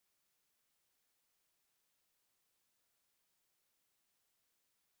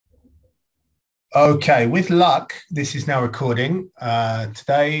Okay, with luck, this is now recording.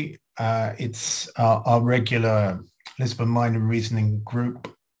 Today, it's our regular Lisbon Mind and Reasoning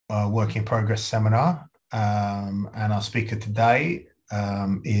Group Work in Progress seminar. And our speaker today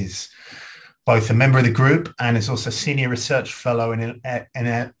is both a member of the group and is also Senior Research Fellow in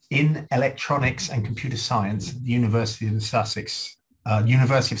Electronics and Computer Science at the University of Sussex,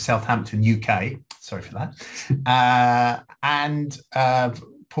 University of Southampton, UK. Sorry for that.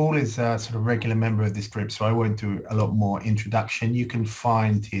 Paul is a sort of regular member of this group, so I won't do a lot more introduction. You can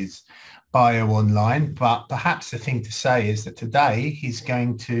find his bio online, but perhaps the thing to say is that today he's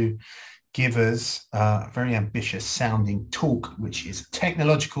going to give us a very ambitious sounding talk, which is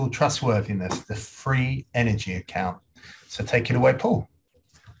technological trustworthiness, the free energy account. So take it away, Paul.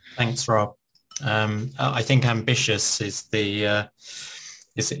 Thanks, Rob. I think ambitious is a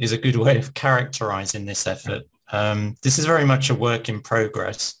good way of characterizing this effort. This is very much a work in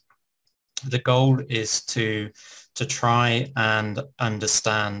progress. The goal is to try and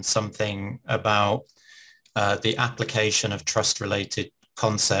understand something about the application of trust-related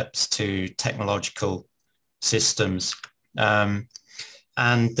concepts to technological systems. And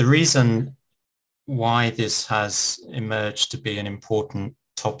the reason why this has emerged to be an important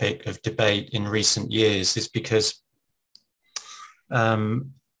topic of debate in recent years is because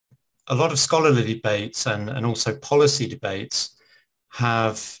a lot of scholarly debates and also policy debates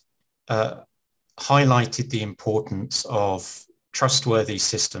have highlighted the importance of trustworthy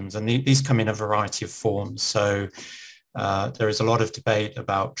systems, and these come in a variety of forms. So there is a lot of debate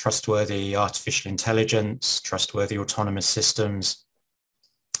about trustworthy artificial intelligence, trustworthy autonomous systems,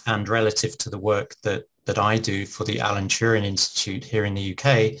 and relative to the work that I do for the Alan Turing Institute here in the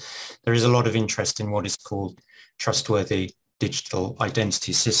UK, there is a lot of interest in what is called trustworthy digital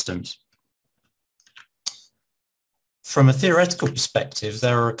identity systems. From a theoretical perspective,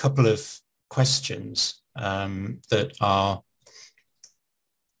 there are a couple of questions that are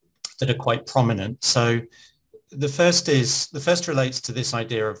quite prominent. So the first relates to this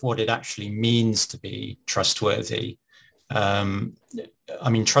idea of what it actually means to be trustworthy. I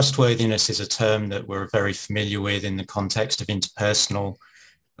mean, trustworthiness is a term that we're very familiar with in the context of interpersonal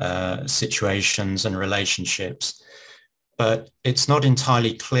situations and relationships. But it's not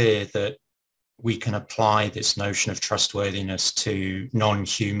entirely clear that we can apply this notion of trustworthiness to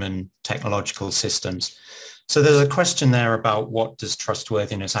non-human technological systems. So there's a question there about what does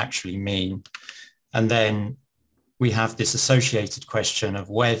trustworthiness actually mean? And then we have this associated question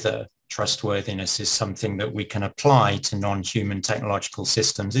of whether trustworthiness is something that we can apply to non-human technological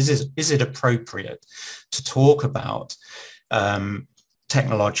systems. Is it appropriate to talk about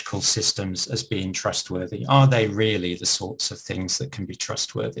technological systems as being trustworthy? Are they really the sorts of things that can be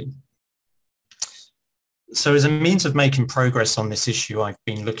trustworthy? So as a means of making progress on this issue, I've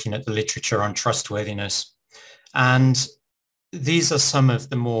been looking at the literature on trustworthiness, and these are some of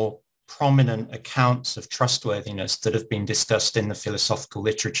the more prominent accounts of trustworthiness that have been discussed in the philosophical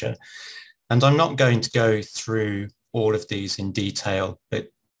literature. And I'm not going to go through all of these in detail,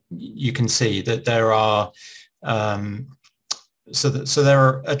 but you can see that there are So there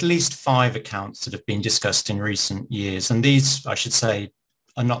are at least 5 accounts that have been discussed in recent years, and these, I should say,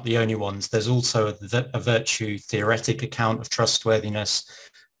 are not the only ones. There's also a virtue theoretic account of trustworthiness,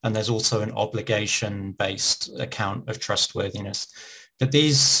 and there's also an obligation-based account of trustworthiness. But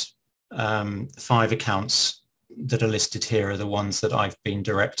these 5 accounts that are listed here are the ones that I've been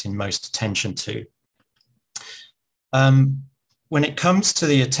directing most attention to. When it comes to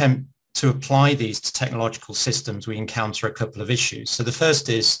the attempt to apply these to technological systems, we encounter a couple of issues. So the first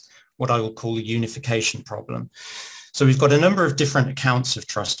is what I will call the unification problem. So we've got a number of different accounts of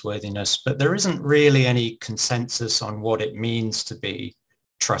trustworthiness, but there isn't really any consensus on what it means to be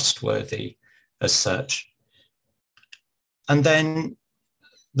trustworthy as such. And then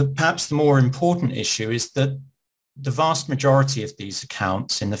perhaps the more important issue is that the vast majority of these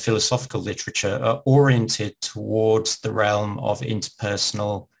accounts in the philosophical literature are oriented towards the realm of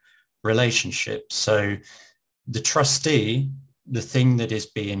interpersonal relationships. So the trustee, the thing that is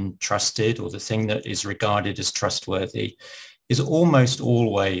being trusted or the thing that is regarded as trustworthy, is almost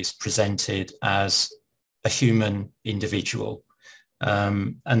always presented as a human individual.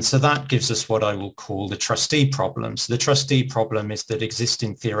 And so that gives us what I will call the trustee problem. So the trustee problem is that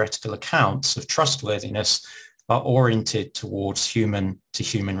existing theoretical accounts of trustworthiness are oriented towards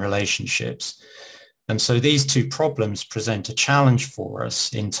human-to-human relationships. And so these two problems present a challenge for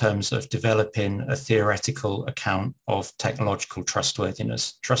us in terms of developing a theoretical account of technological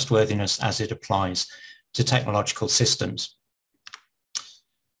trustworthiness, trustworthiness as it applies to technological systems.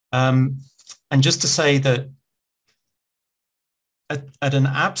 And just to say that at an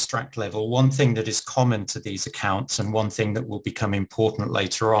abstract level, one thing that is common to these accounts, and one thing that will become important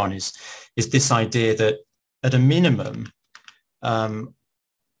later on, is this idea that at a minimum,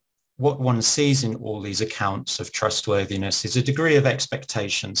 what one sees in all these accounts of trustworthiness is a degree of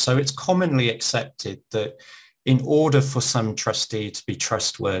expectation. So it's commonly accepted that in order for some trustee to be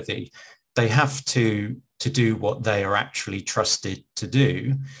trustworthy, they have to do what they are actually trusted to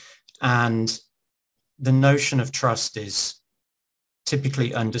do. And the notion of trust is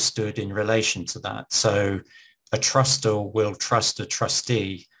typically understood in relation to that. So a trustor will trust a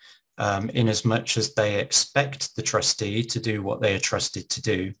trustee in as much as they expect the trustee to do what they are trusted to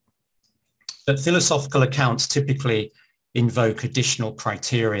do. But philosophical accounts typically invoke additional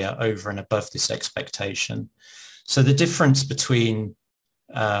criteria over and above this expectation. So the difference between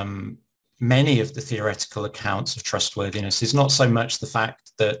many of the theoretical accounts of trustworthiness is not so much the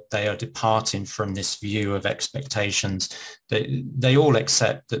fact that they are departing from this view of expectations. They all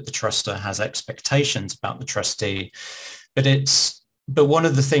accept that the truster has expectations about the trustee, but one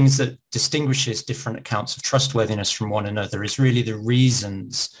of the things that distinguishes different accounts of trustworthiness from one another is really the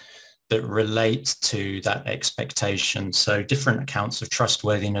reasons that relate to that expectation. So different accounts of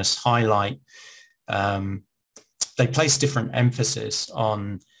trustworthiness highlight, they place different emphasis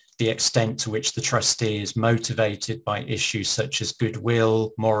on the extent to which the trustee is motivated by issues such as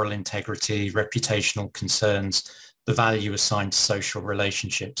goodwill, moral integrity, reputational concerns, the value assigned to social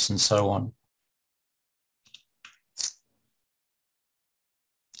relationships, and so on.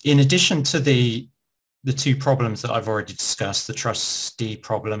 In addition to the two problems that I've already discussed, the trustee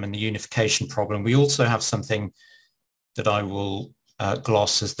problem and the unification problem, we also have something that I will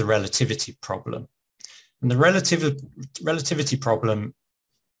gloss as the relativity problem. And the relativity problem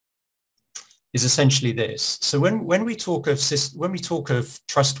is essentially this. So when we talk of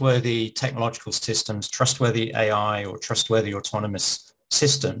trustworthy technological systems, trustworthy AI, or trustworthy autonomous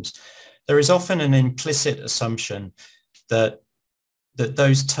systems, there is often an implicit assumption that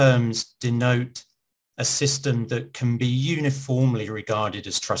those terms denote a system that can be uniformly regarded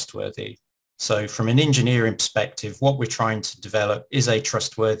as trustworthy. So from an engineering perspective, what we're trying to develop is a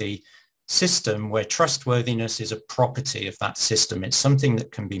trustworthy system where trustworthiness is a property of that system. It's something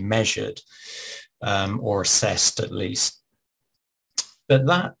that can be measured or assessed at least. But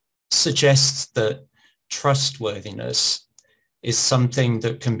that suggests that trustworthiness is something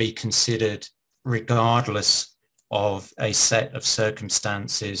that can be considered regardless of a set of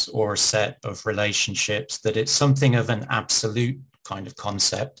circumstances or a set of relationships, that it's something of an absolute kind of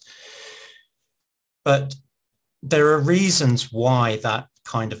concept. But there are reasons why that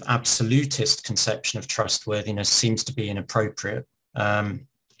kind of absolutist conception of trustworthiness seems to be inappropriate.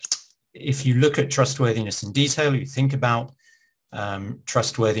 If you look at trustworthiness in detail, you think about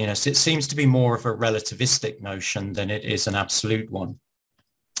trustworthiness, it seems to be more of a relativistic notion than it is an absolute one.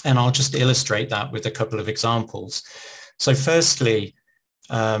 And I'll just illustrate that with a couple of examples. So firstly,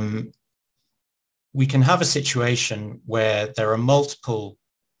 we can have a situation where there are multiple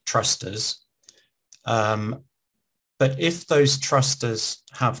trusters, but if those trusters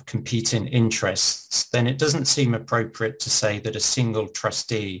have competing interests, then it doesn't seem appropriate to say that a single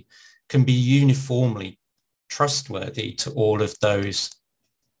trustee can be uniformly trustworthy to all of those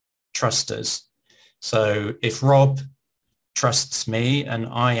trusters. So if Rob trusts me and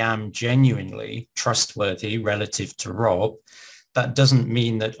I am genuinely trustworthy relative to Rob, that doesn't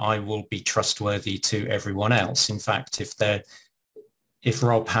mean that I will be trustworthy to everyone else. In fact, if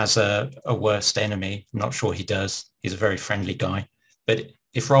Rob has a worst enemy, I'm not sure he does, he's a very friendly guy, but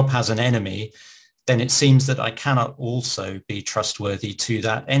if Rob has an enemy, then it seems that I cannot also be trustworthy to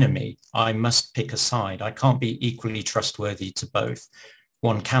that enemy. I must pick a side. I can't be equally trustworthy to both.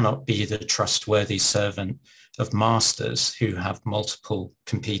 One cannot be the trustworthy servant of masters who have multiple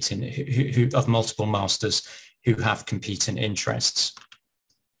competing, of multiple masters who have competing interests.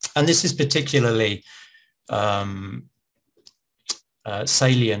 And this is particularly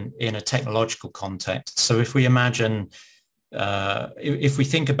salient in a technological context. So if we imagine, if we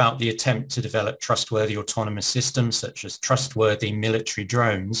think about the attempt to develop trustworthy autonomous systems such as trustworthy military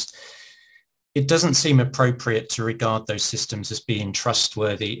drones, it doesn't seem appropriate to regard those systems as being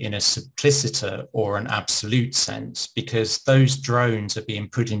trustworthy in a simpliciter or an absolute sense, because those drones are being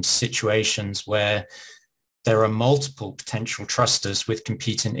put into situations where there are multiple potential trusters with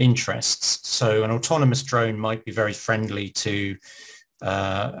competing interests. So an autonomous drone might be very friendly to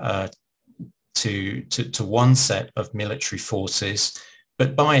one set of military forces,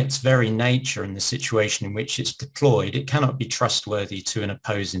 but by its very nature and the situation in which it's deployed, it cannot be trustworthy to an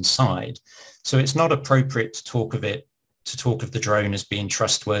opposing side. So it's not appropriate to talk of the drone as being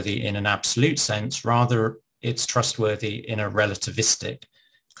trustworthy in an absolute sense. Rather, it's trustworthy in a relativistic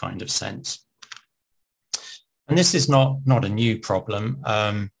kind of sense. And this is not a new problem.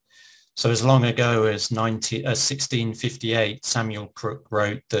 So as long ago as 1658, Samuel Crooke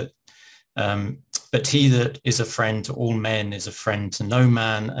wrote that, but he that is a friend to all men is a friend to no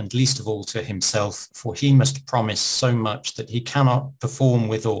man, and least of all to himself, for he must promise so much that he cannot perform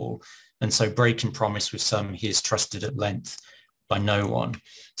with all, and so breaking promise with some, he is trusted at length by no one.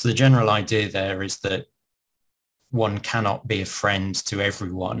 So the general idea there is that one cannot be a friend to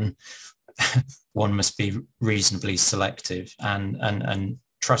everyone. One must be reasonably selective, and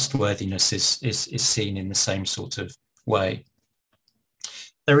trustworthiness is seen in the same sort of way.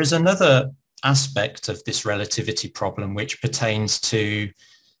 There is another aspect of this relativity problem which pertains to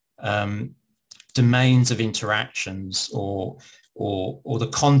domains of interactions or the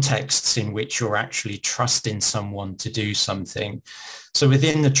contexts in which you're actually trusting someone to do something. So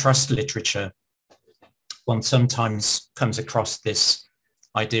within the trust literature, one sometimes comes across this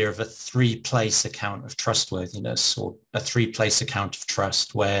idea of a three-place account of trustworthiness, or a three-place account of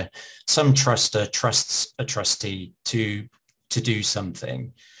trust, where some truster trusts a trustee to do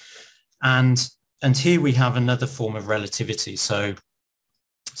something. And here we have another form of relativity. So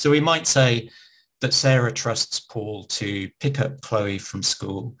we might say that Sarah trusts Paul to pick up Chloe from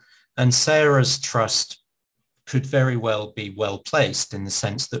school, and Sarah's trust could very well be well placed in the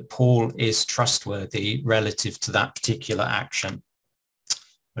sense that Paul is trustworthy relative to that particular action.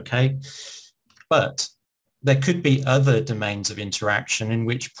 Okay, but there could be other domains of interaction in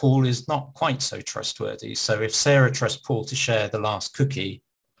which Paul is not quite so trustworthy. So if Sarah trusts Paul to share the last cookie,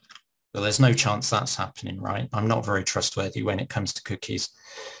 well, there's no chance that's happening, right? I'm not very trustworthy when it comes to cookies.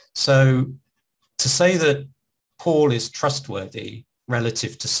 So to say that Paul is trustworthy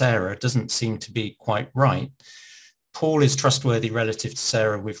relative to Sarah doesn't seem to be quite right. Paul is trustworthy relative to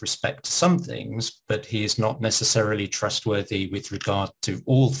Sarah with respect to some things, but he is not necessarily trustworthy with regard to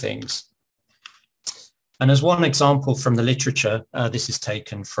all things. And as one example from the literature, this is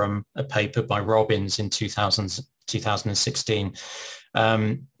taken from a paper by Robbins in 2016.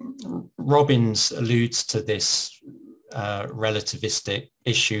 Robbins alludes to this relativistic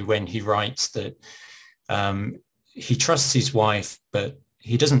issue when he writes that he trusts his wife, but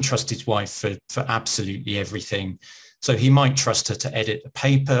he doesn't trust his wife for absolutely everything. So he might trust her to edit a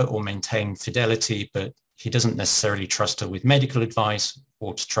paper or maintain fidelity, but he doesn't necessarily trust her with medical advice,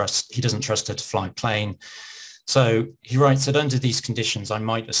 or he doesn't trust her to fly a plane. So he writes that under these conditions, I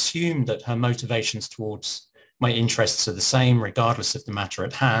might assume that her motivations towards my interests are the same regardless of the matter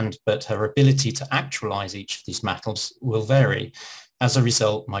at hand, but her ability to actualize each of these matters will vary. As a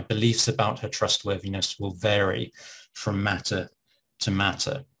result, my beliefs about her trustworthiness will vary from matter to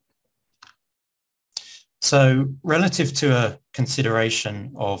matter. So relative to a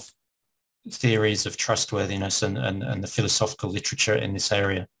consideration of theories of trustworthiness and the philosophical literature in this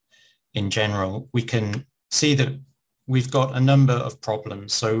area in general, we can see that we've got a number of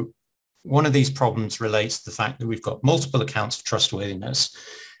problems. So one of these problems relates to the fact that we've got multiple accounts of trustworthiness,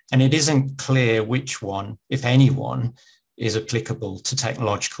 and it isn't clear which one, if any one, is applicable to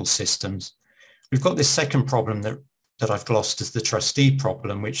technological systems. We've got this second problem that I've glossed as the trustee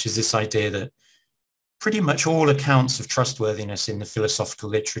problem, which is this idea that pretty much all accounts of trustworthiness in the philosophical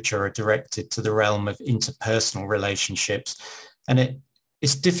literature are directed to the realm of interpersonal relationships. And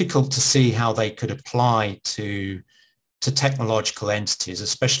it's difficult to see how they could apply to technological entities,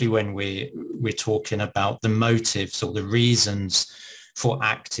 especially when we're talking about the motives or the reasons for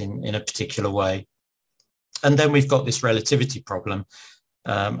acting in a particular way. And then we've got this relativity problem.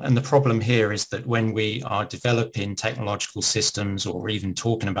 And the problem here is that when we are developing technological systems or even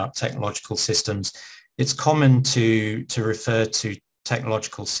talking about technological systems, it's common to refer to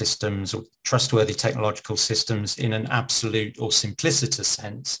technological systems or trustworthy technological systems in an absolute or simplicitous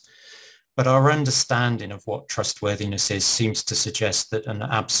sense. But our understanding of what trustworthiness is seems to suggest that an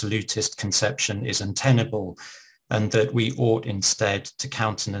absolutist conception is untenable, and that we ought instead to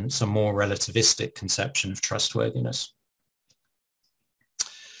countenance a more relativistic conception of trustworthiness.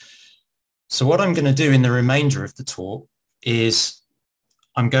 So what I'm going to do in the remainder of the talk is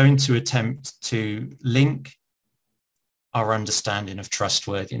I'm going to attempt to link our understanding of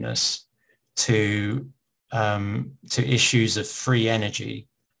trustworthiness to issues of free energy,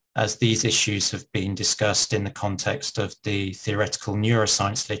 as these issues have been discussed in the context of the theoretical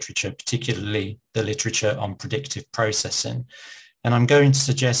neuroscience literature, particularly the literature on predictive processing. And I'm going to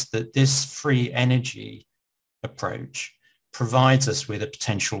suggest that this free energy approach provides us with a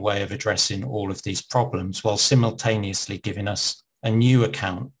potential way of addressing all of these problems, while simultaneously giving us a new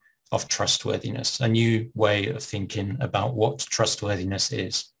account of trustworthiness, a new way of thinking about what trustworthiness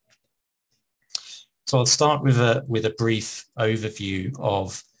is. So I'll start with a brief overview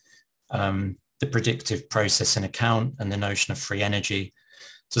of the predictive processing account and the notion of free energy.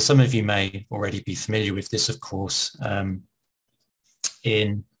 So some of you may already be familiar with this, of course,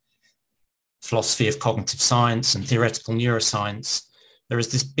 in philosophy of cognitive science and theoretical neuroscience. There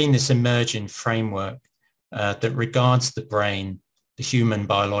has been this emerging framework that regards the brain, the human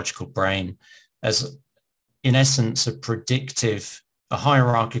biological brain, as in essence a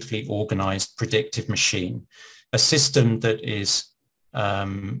hierarchically organized predictive machine, a system that is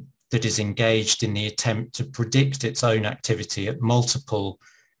engaged in the attempt to predict its own activity at multiple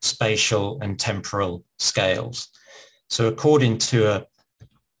spatial and temporal scales. So according to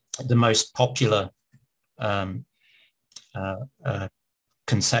the most popular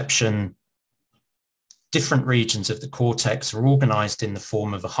conception, different regions of the cortex are organized in the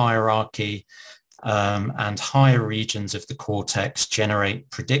form of a hierarchy, and higher regions of the cortex generate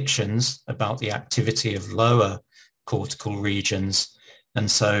predictions about the activity of lower cortical regions.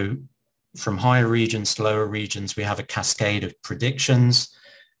 And so from higher regions to lower regions, we have a cascade of predictions.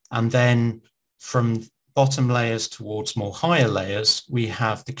 And then from bottom layers towards more higher layers, we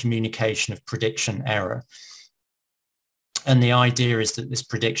have the communication of prediction error. And the idea is that this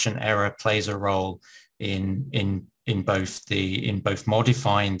prediction error plays a role in both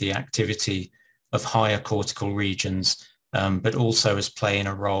modifying the activity of higher cortical regions, but also as playing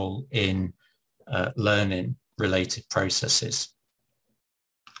a role in learning related processes.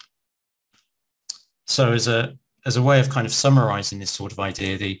 So as a way of kind of summarizing this sort of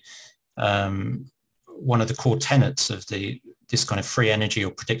idea, one of the core tenets of this kind of free energy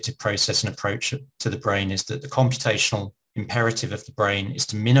or predictive processing approach to the brain is that the computational imperative of the brain is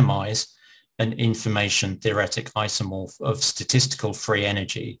to minimize an information theoretic isomorph of statistical free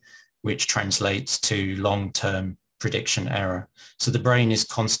energy, which translates to long-term prediction error. So the brain is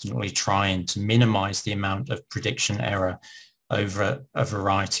constantly trying to minimize the amount of prediction error over a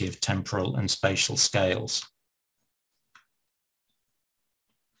variety of temporal and spatial scales.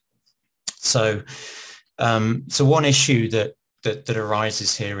 So one issue that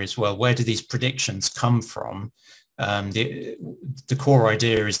arises here is, well, where do these predictions come from? The core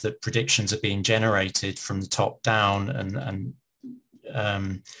idea is that predictions are being generated from the top down, and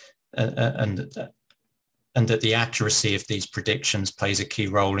that the accuracy of these predictions plays a key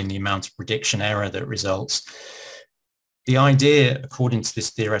role in the amount of prediction error that results. The idea, according to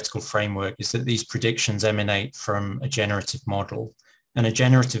this theoretical framework, is that these predictions emanate from a generative model. And a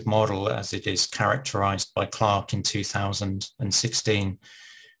generative model, as it is characterized by Clark in 2016,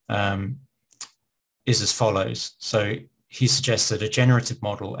 is as follows. So he suggests that a generative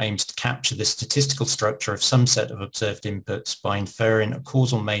model aims to capture the statistical structure of some set of observed inputs by inferring a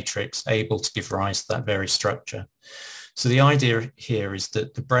causal matrix able to give rise to that very structure. So the idea here is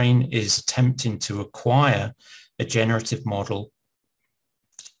that the brain is attempting to acquire a generative model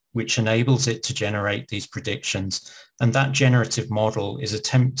which enables it to generate these predictions. And that generative model is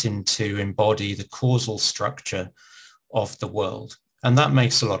attempting to embody the causal structure of the world. And that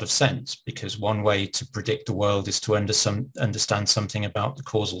makes a lot of sense, because one way to predict the world is to understand something about the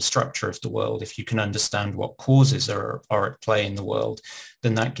causal structure of the world. If you can understand what causes are at play in the world,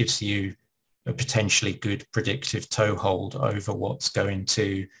 then that gives you a potentially good predictive toehold over what's going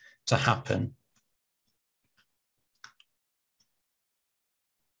to happen.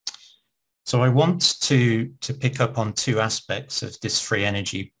 So I want to pick up on two aspects of this free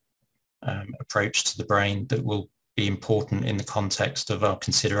energy approach to the brain that will be important in the context of our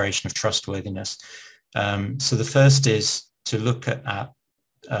consideration of trustworthiness. So the first is to look at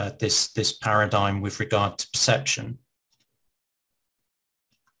this paradigm with regard to perception.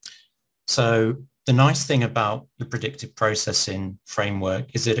 So the nice thing about the predictive processing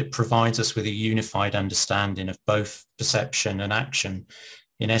framework is that it provides us with a unified understanding of both perception and action.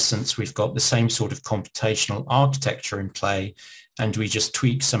 In essence, we've got the same sort of computational architecture in play, and we just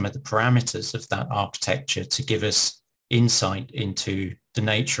tweak some of the parameters of that architecture to give us insight into the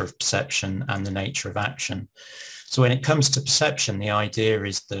nature of perception and the nature of action. So when it comes to perception, the idea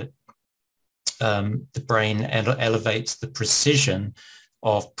is that the brain elevates the precision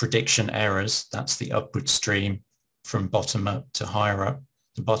of prediction errors. That's the upward stream from bottom up to higher up,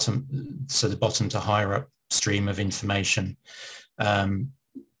 the bottom to higher up stream of information.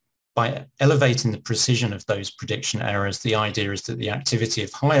 By elevating the precision of those prediction errors, the idea is that the activity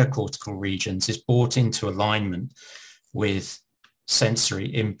of higher cortical regions is brought into alignment with sensory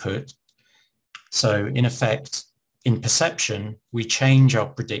input. So in effect, in perception, we change our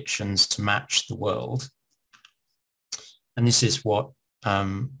predictions to match the world. And this is what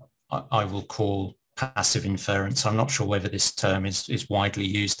I will call passive inference. I'm not sure whether this term is widely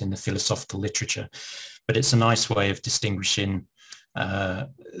used in the philosophical literature, but it's a nice way of distinguishing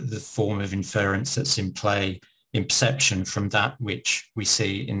the form of inference that's in play in perception from that which we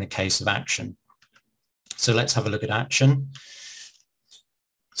see in the case of action. So let's have a look at action.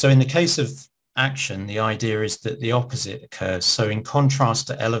 So in the case of action, the idea is that the opposite occurs. So in contrast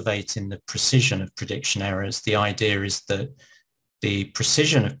to elevating the precision of prediction errors, the idea is that the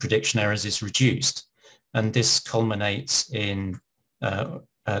precision of prediction errors is reduced. And this culminates in,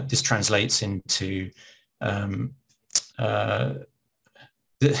 this translates into,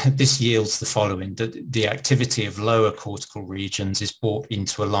 this yields the following, that the activity of lower cortical regions is brought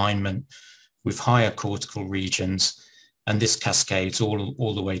into alignment with higher cortical regions. And this cascades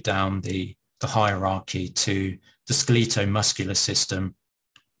all the way down the hierarchy to the skeletal-muscular system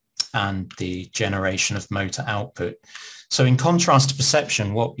and the generation of motor output. So in contrast to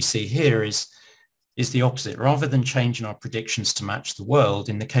perception, what we see here is the opposite. Rather than changing our predictions to match the world,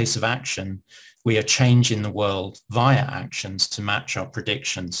 in the case of action, we are changing the world via actions to match our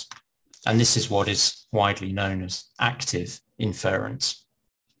predictions. And this is what is widely known as active inference.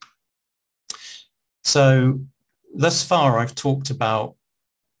 So thus far, I've talked about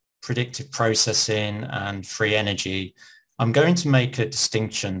predictive processing and free energy. I'm going to make a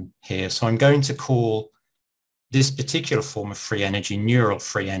distinction here. So I'm going to call this particular form of free energy neural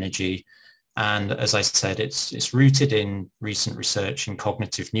free energy. And as I said, it's rooted in recent research in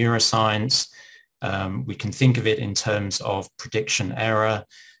cognitive neuroscience. We can think of it in terms of prediction error.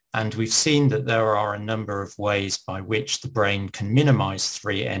 And we've seen that there are a number of ways by which the brain can minimize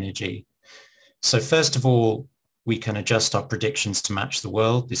free energy. So first of all, we can adjust our predictions to match the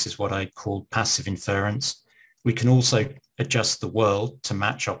world. This is what I call passive inference. We can also adjust the world to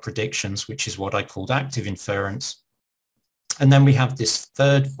match our predictions, which is what I called active inference. And then we have this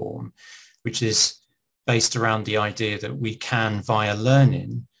third form, which is based around the idea that we can, via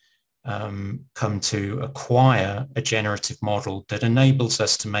learning, come to acquire a generative model that enables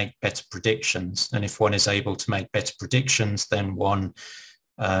us to make better predictions. And if one is able to make better predictions, then one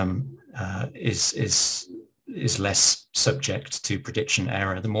is less subject to prediction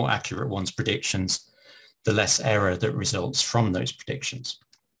error. The more accurate one's predictions, the less error that results from those predictions.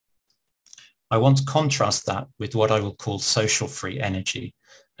 I want to contrast that with what I will call social free energy.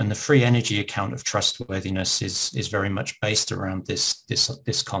 And the free energy account of trustworthiness is very much based around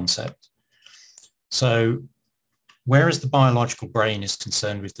this concept. So whereas the biological brain is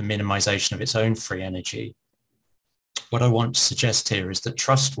concerned with the minimization of its own free energy, what I want to suggest here is that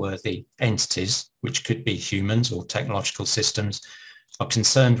trustworthy entities, which could be humans or technological systems, are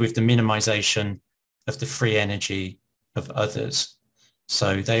concerned with the minimization of the free energy of others.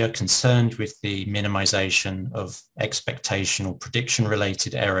 So they are concerned with the minimization of expectation or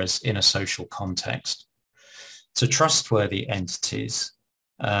prediction-related errors in a social context. So trustworthy entities,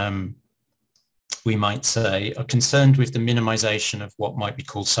 we might say, are concerned with the minimization of what might be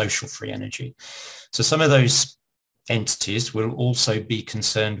called social free energy. So some of those entities will also be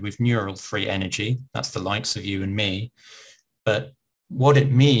concerned with neural free energy. That's the likes of you and me. But what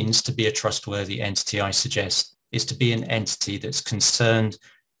it means to be a trustworthy entity, I suggest, is to be an entity that's concerned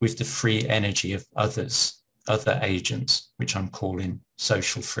with the free energy of others, other agents, which I'm calling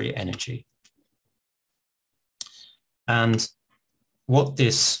social free energy. And what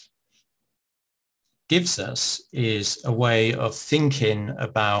this gives us is a way of thinking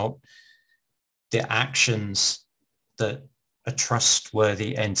about the actions that a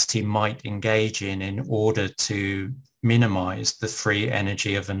trustworthy entity might engage in order to minimize the free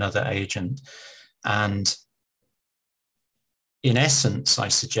energy of another agent. And in essence, I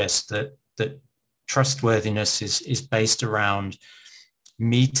suggest that trustworthiness is based around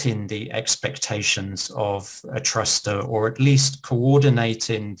meeting the expectations of a truster, or at least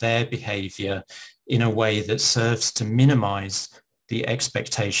coordinating their behavior in a way that serves to minimize the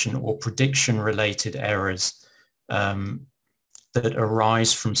expectation or prediction-related errors that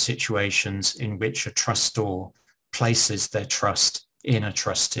arise from situations in which a trustor places their trust in a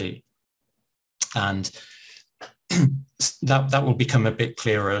trustee. And that will become a bit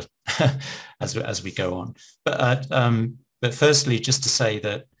clearer as we go on. But firstly, just to say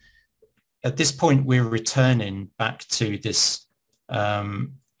that at this point, we're returning back to this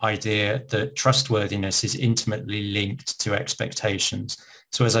idea that trustworthiness is intimately linked to expectations.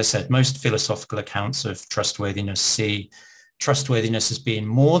 So as I said, most philosophical accounts of trustworthiness see trustworthiness as being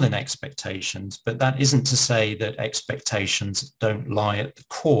more than expectations, but that isn't to say that expectations don't lie at the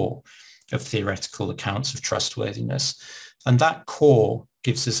core of theoretical accounts of trustworthiness. And that core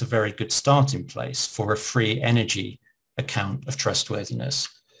gives us a very good starting place for a free energy account of trustworthiness.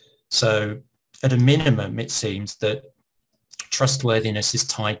 So at a minimum, it seems that trustworthiness is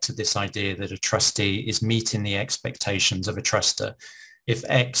tied to this idea that a trustee is meeting the expectations of a truster. If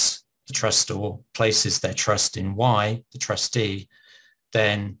X, the trustor, places their trust in Y, the trustee,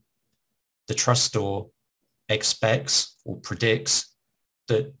 then the trustor expects or predicts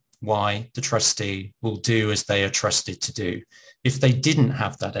that Y, the trustee, will do as they are trusted to do. If they didn't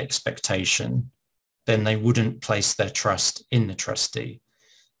have that expectation, then they wouldn't place their trust in the trustee.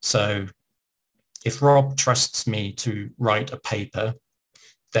 So if Rob trusts me to write a paper,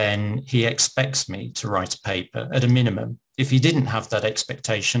 then he expects me to write a paper at a minimum. If he didn't have that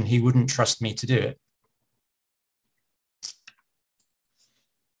expectation, he wouldn't trust me to do it.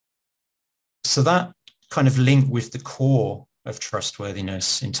 So that kind of link with the core of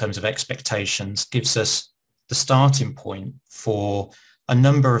trustworthiness in terms of expectations gives us the starting point for a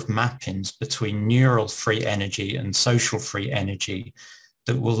number of mappings between neural free energy and social free energy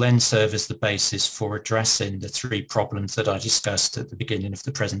that will then serve as the basis for addressing the three problems that I discussed at the beginning of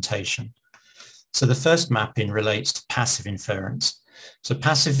the presentation. So the first mapping relates to passive inference. So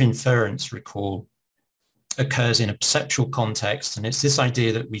passive inference, recall, occurs in a perceptual context, and it's this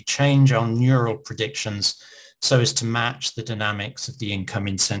idea that we change our neural predictions so as to match the dynamics of the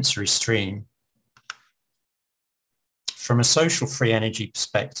incoming sensory stream. From a social free energy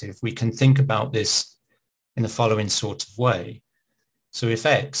perspective, we can think about this in the following sort of way. So if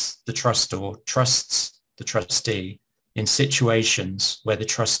X, the trustor, trusts the trustee in situations where the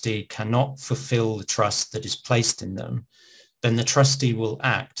trustee cannot fulfill the trust that is placed in them, then the trustee will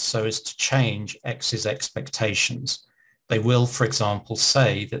act so as to change X's expectations. They will, for example,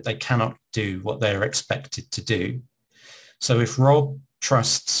 say that they cannot do what they are expected to do. So if Rob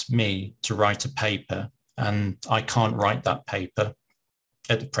trusts me to write a paper and I can't write that paper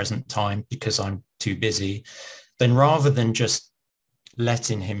at the present time because I'm too busy, then rather than just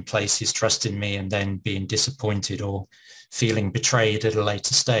letting him place his trust in me and then being disappointed or feeling betrayed at a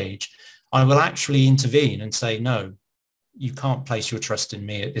later stage, I will actually intervene and say, no, you can't place your trust in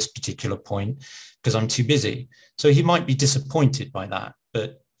me at this particular point because I'm too busy. So he might be disappointed by that,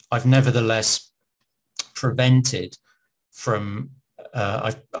 but I've nevertheless prevented from,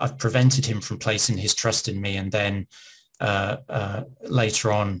 I've prevented him from placing his trust in me and then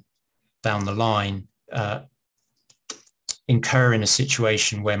later on down the line, incur in a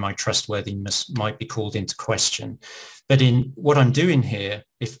situation where my trustworthiness might be called into question. But in what I'm doing here,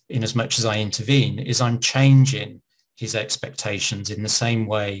 if in as much as I intervene, is I'm changing his expectations in the same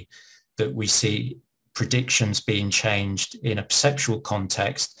way that we see predictions being changed in a perceptual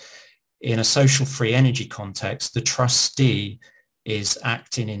context. In a social free energy context, the trustee is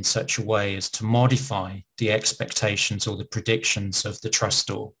acting in such a way as to modify the expectations or the predictions of the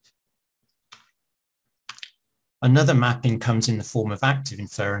trustor. Another mapping comes in the form of active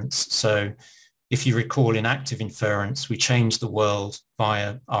inference. So if you recall, in active inference, we change the world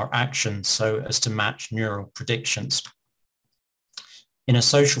via our actions so as to match neural predictions. In a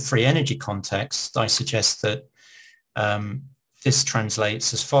social free energy context, I suggest that this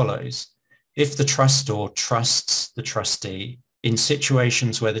translates as follows. If the trustor trusts the trustee in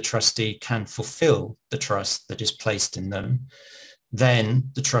situations where the trustee can fulfill the trust that is placed in them, then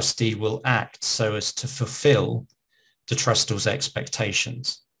the trustee will act so as to fulfill the trustor's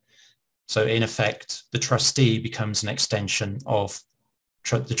expectations. So in effect, the trustee becomes an extension of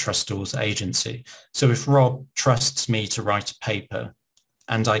the trustor's agency. So if Rob trusts me to write a paper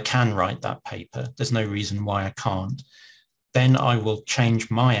and I can write that paper, there's no reason why I can't, then I will change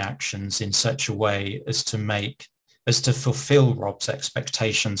my actions in such a way as to fulfill Rob's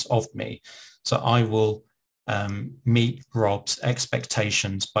expectations of me. So I will meet Rob's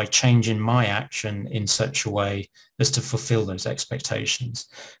expectations by changing my action in such a way as to fulfill those expectations.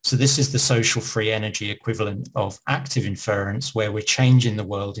 So this is the social free energy equivalent of active inference, where we're changing the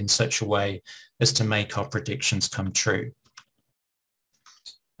world in such a way as to make our predictions come true.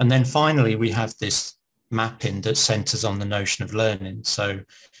 And then finally, we have this mapping that centers on the notion of learning. So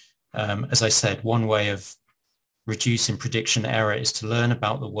as I said, one way of reducing prediction error is to learn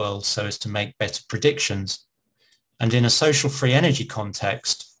about the world so as to make better predictions. And in a social free energy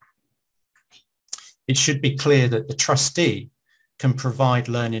context, it should be clear that the trustee can provide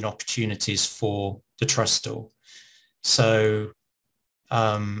learning opportunities for the trustor. So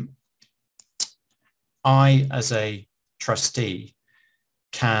I, as a trustee,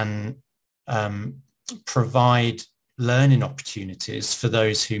 can provide learning opportunities for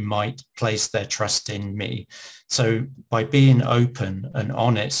those who might place their trust in me. So by being open and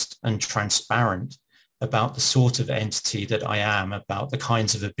honest and transparent about the sort of entity that I am, about the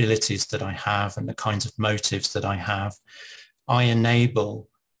kinds of abilities that I have and the kinds of motives that I have, I enable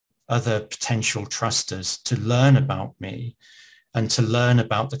other potential trusters to learn about me and to learn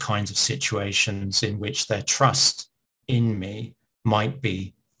about the kinds of situations in which their trust in me might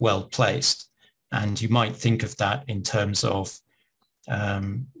be well placed. And you might think of that in terms of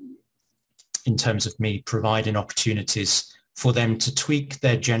me providing opportunities for them to tweak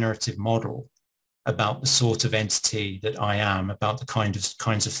their generative model about the sort of entity that I am, about the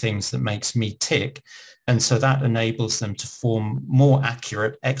kinds of things that makes me tick. And so that enables them to form more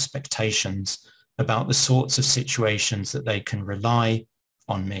accurate expectations about the sorts of situations that they can rely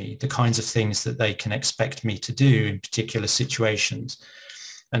on me, the kinds of things that they can expect me to do in particular situations.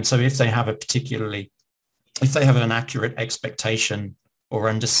 And so if they have an accurate expectation or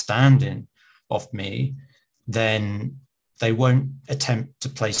understanding of me, then they won't attempt to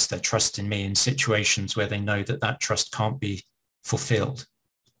place their trust in me in situations where they know that that trust can't be fulfilled.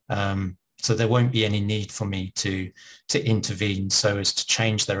 So there won't be any need for me to intervene so as to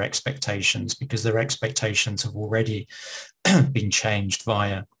change their expectations, because their expectations have already been changed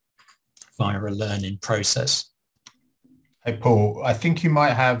via a learning process. Hey, Paul, I think you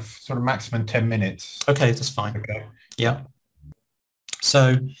might have sort of maximum 10 minutes. Okay, that's fine. Okay. Yeah.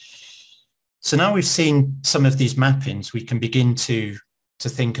 So now we've seen some of these mappings, we can begin to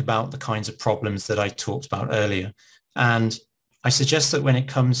think about the kinds of problems that I talked about earlier. And I suggest that when it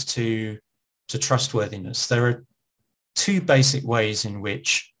comes to trustworthiness, there are two basic ways in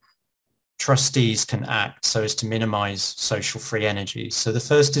which trustees can act so as to minimize social free energy. So the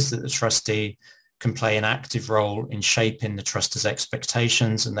first is that the trustee can play an active role in shaping the truster's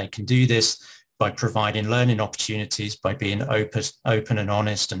expectations, and they can do this by providing learning opportunities, by being open and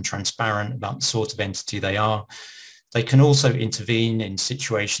honest and transparent about the sort of entity they are. They can also intervene in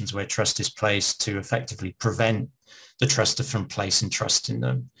situations where trust is placed to effectively prevent the truster from placing trust in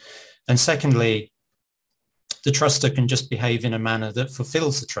them. And secondly, the truster can just behave in a manner that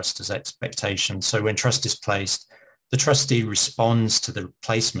fulfills the truster's expectations. So when trust is placed, the trustee responds to the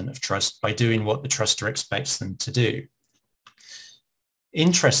placement of trust by doing what the truster expects them to do.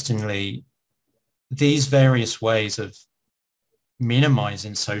 Interestingly, these various ways of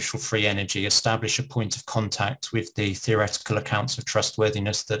minimizing social free energy establish a point of contact with the theoretical accounts of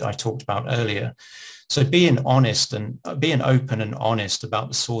trustworthiness that I talked about earlier. So being honest and being open and honest about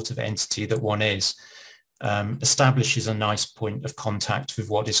the sort of entity that one is establishes a nice point of contact with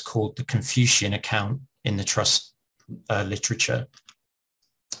what is called the Confucian account in the trust literature.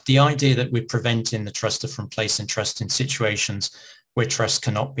 The idea that we're preventing the truster from placing trust in situations where trust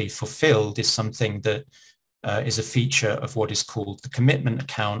cannot be fulfilled is something that is a feature of what is called the commitment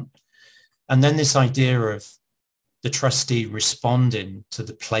account. And then this idea of the trustee responding to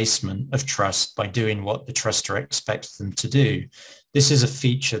the placement of trust by doing what the truster expects them to do. This is a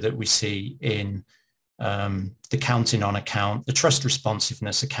feature that we see in the counting on account, the trust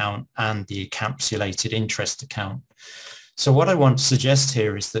responsiveness account, and the encapsulated interest account. So what I want to suggest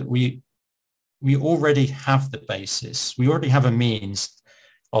here is that we already have the basis. We already have a means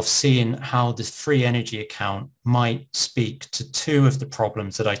of seeing how the free energy account might speak to two of the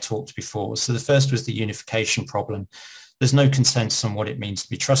problems that I talked before. So the first was the unification problem. There's no consensus on what it means to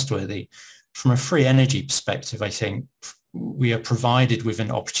be trustworthy. From a free energy perspective, I think we are provided with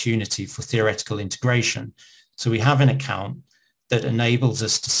an opportunity for theoretical integration. So we have an account that enables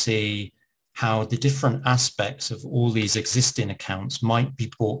us to see how the different aspects of all these existing accounts might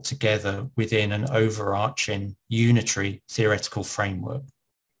be brought together within an overarching unitary theoretical framework.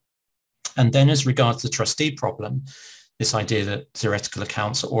 And then as regards the trustee problem, this idea that theoretical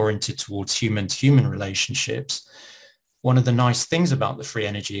accounts are oriented towards human-to-human relationships, one of the nice things about the free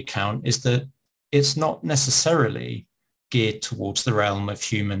energy account is that it's not necessarily geared towards the realm of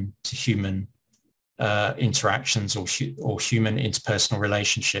human-to-human interactions or human interpersonal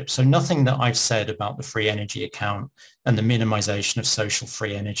relationships. So nothing that I've said about the free energy account and the minimization of social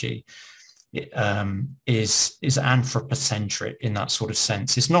free energy is anthropocentric in that sort of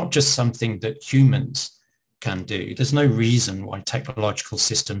sense. It's not just something that humans can do. There's no reason why technological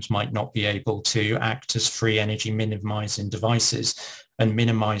systems might not be able to act as free energy minimizing devices and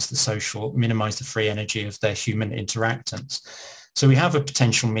minimize the free energy of their human interactants. So we have a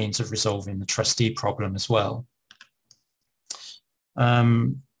potential means of resolving the trustee problem as well.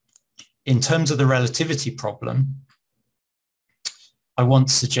 In terms of the relativity problem, I want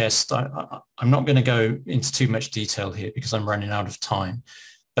to suggest, I'm not going to go into too much detail here because I'm running out of time,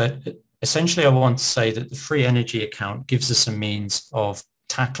 but essentially I want to say that the free energy account gives us a means of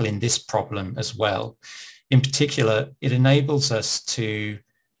tackling this problem as well. In particular, it enables us to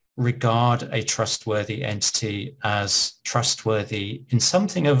regard a trustworthy entity as trustworthy in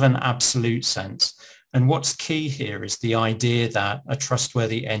something of an absolute sense, And what's key here is the idea that a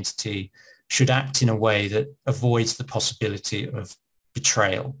trustworthy entity should act in a way that avoids the possibility of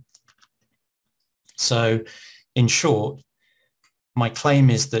betrayal. So in short, my claim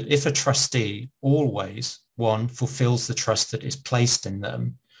is that if a trustee always, one, fulfills the trust that is placed in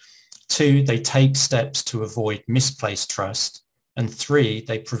them, two, they take steps to avoid misplaced trust, and three,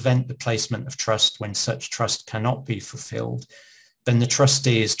 they prevent the placement of trust when such trust cannot be fulfilled, then the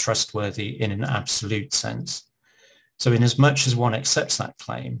trustee is trustworthy in an absolute sense. So in as much as one accepts that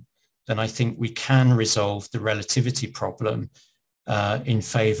claim, then I think we can resolve the relativity problem in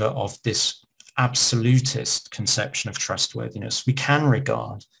favor of this absolutist conception of trustworthiness. We can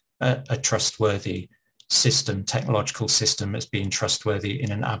regard a trustworthy system, technological system, as being trustworthy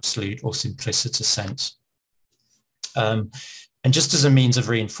in an absolute or simpliciter sense. And just as a means of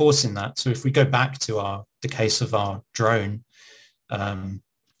reinforcing that, so if we go back to the case of our drone,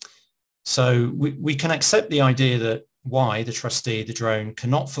 so we can accept the idea that Y, the trustee, the drone,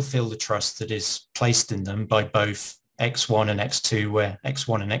 cannot fulfill the trust that is placed in them by both X1 and X2, where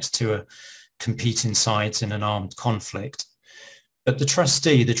X1 and X2 are competing sides in an armed conflict. But the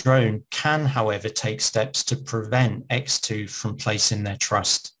trustee, the drone, can, however, take steps to prevent X2 from placing their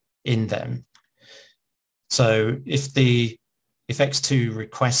trust in them. So if X2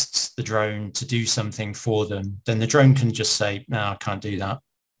 requests the drone to do something for them, then the drone can just say, no, I can't do that.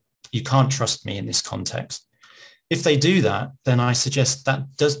 You can't trust me in this context. If they do that, then I suggest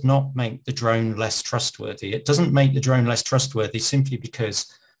that does not make the drone less trustworthy. It doesn't make the drone less trustworthy simply because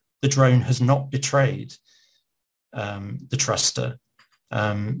the drone has not betrayed the truster.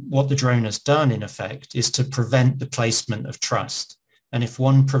 What the drone has done, in effect, is to prevent the placement of trust. And if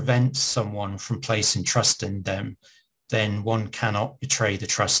one prevents someone from placing trust in them, then one cannot betray the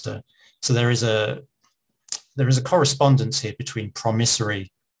truster. So there is a correspondence here between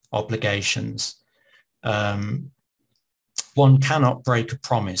promissory obligations. One cannot break a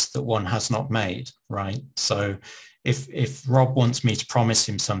promise that one has not made, right? So if Rob wants me to promise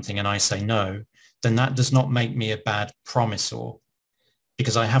him something and I say no, then that does not make me a bad promisor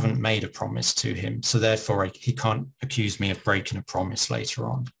because I haven't made a promise to him. So therefore he can't accuse me of breaking a promise later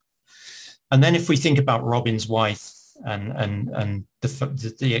on. And then if we think about Robin's wife and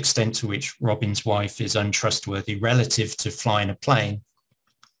the extent to which Robin's wife is untrustworthy relative to flying a plane.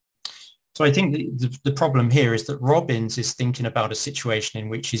 So I think the problem here is that Robbins is thinking about a situation in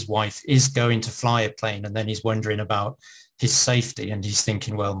which his wife is going to fly a plane, and then he's wondering about his safety, and he's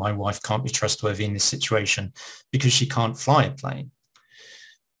thinking, well, my wife can't be trustworthy in this situation because she can't fly a plane.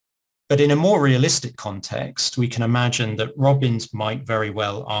 But in a more realistic context, we can imagine that Robbins might very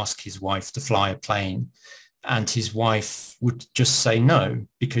well ask his wife to fly a plane, and his wife would just say no,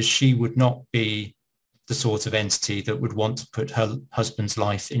 because she would not be the sort of entity that would want to put her husband's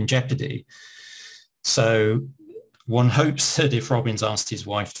life in jeopardy. So one hopes that if Robbins asked his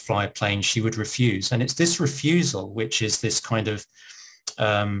wife to fly a plane, she would refuse. And it's this refusal, which is this kind of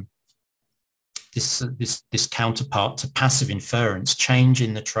this counterpart to passive inference, change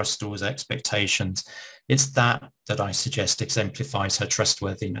in the trustor's expectations. It's that I suggest exemplifies her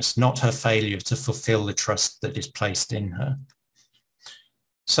trustworthiness, not her failure to fulfill the trust that is placed in her.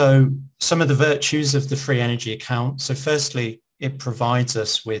 So some of the virtues of the free energy account. So firstly, it provides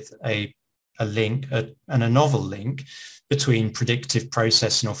us with a link and a novel link between predictive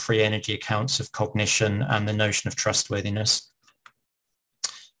processing or free energy accounts of cognition and the notion of trustworthiness.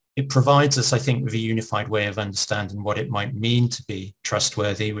 It provides us, I think, with a unified way of understanding what it might mean to be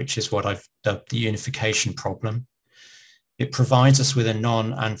trustworthy, which is what I've dubbed the unification problem. It provides us with a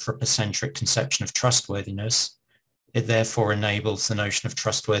non-anthropocentric conception of trustworthiness. It therefore enables the notion of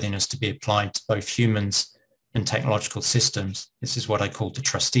trustworthiness to be applied to both humans and technological systems. This is what I call the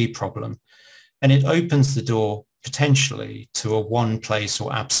trustee problem. And it opens the door potentially to a one-place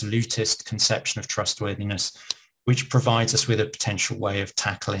or absolutist conception of trustworthiness, which provides us with a potential way of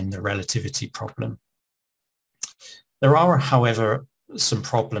tackling the relativity problem. There are, however, some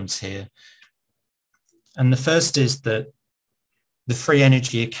problems here. And the first is that the free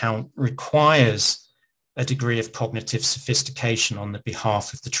energy account requires a degree of cognitive sophistication on the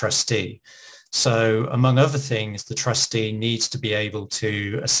behalf of the trustee. So among other things, the trustee needs to be able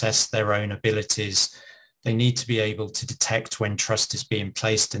to assess their own abilities. They need to be able to detect when trust is being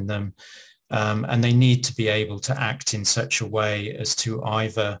placed in them. And they need to be able to act in such a way as to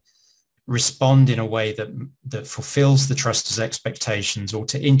either respond in a way that fulfills the truster's expectations, or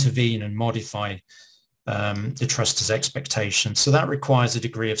to intervene and modify the truster's expectations. So that requires a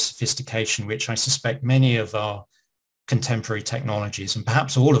degree of sophistication, which I suspect many of our contemporary technologies, and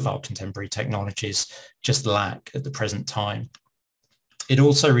perhaps all of our contemporary technologies, just lack at the present time. It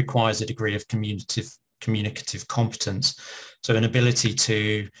also requires a degree of communicative competence. So an ability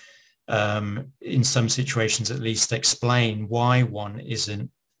to, in some situations at least, explain why one isn't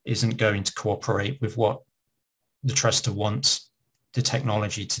going to cooperate with what the truster wants the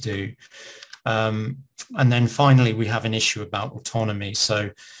technology to do. And then finally, we have an issue about autonomy. So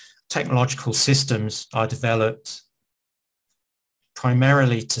technological systems are developed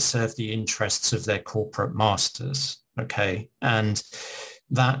primarily to serve the interests of their corporate masters, okay? And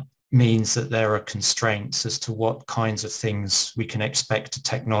that means that there are constraints as to what kinds of things we can expect a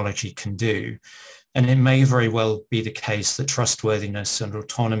technology can do. And it may very well be the case that trustworthiness and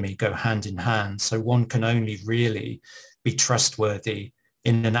autonomy go hand in hand. So one can only really be trustworthy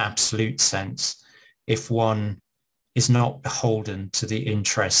in an absolute sense if one is not beholden to the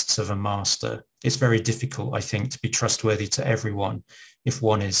interests of a master. It's very difficult, I think, to be trustworthy to everyone if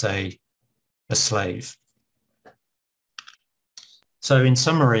one is a slave. So in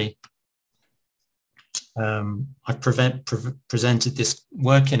summary, I presented this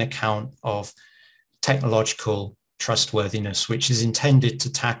working account of technological trustworthiness, which is intended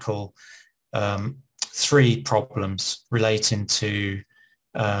to tackle three problems relating to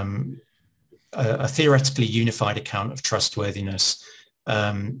a theoretically unified account of trustworthiness,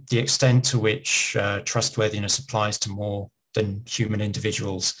 the extent to which trustworthiness applies to more than human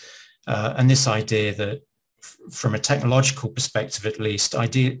individuals, and this idea that from a technological perspective at least,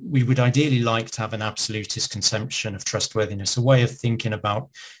 we would ideally like to have an absolutist conception of trustworthiness, a way of thinking about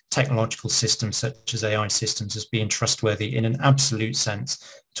technological systems such as AI systems as being trustworthy in an absolute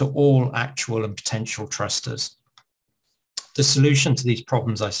sense to all actual and potential trusters. The solution to these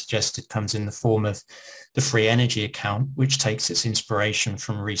problems I suggested comes in the form of the free energy account, which takes its inspiration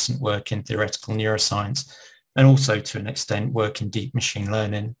from recent work in theoretical neuroscience and also to an extent work in deep machine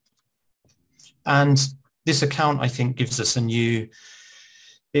learning. And this account, I think, gives us it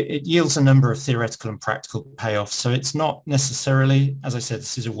yields a number of theoretical and practical payoffs. So it's not necessarily, as I said,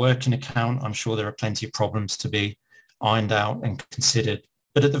 this is a working account. I'm sure there are plenty of problems to be ironed out and considered.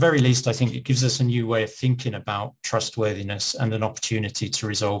 But at the very least, I think it gives us a new way of thinking about trustworthiness and an opportunity to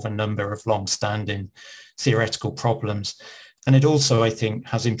resolve a number of long-standing theoretical problems. And it also, I think,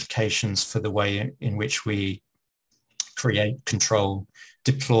 has implications for the way in which we create, control,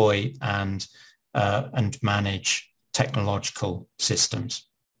 deploy, and manage technological systems.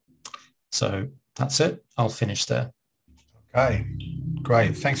 So that's it. I'll finish there. Okay,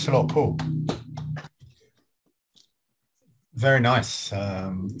 great. Thanks a lot, Paul. Very nice.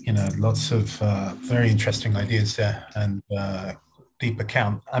 Lots of very interesting ideas there and deep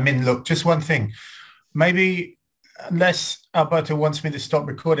account. I mean, look, just one thing. Maybe unless Alberto wants me to stop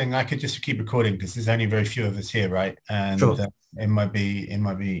recording, I could just keep recording because there's only very few of us here, right? And sure. It might be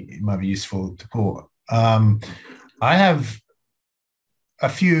useful to Paul. I have a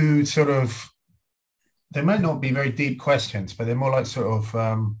few sort of, they might not be very deep questions, but they're more like sort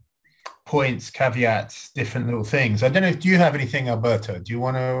of points, caveats, different little things. I don't know if, do you have anything, Alberto? Do you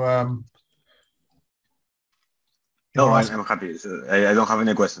want to? No, I'm happy. I don't have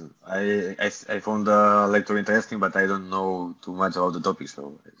any question. I found the lecture interesting, but I don't know too much about the topic,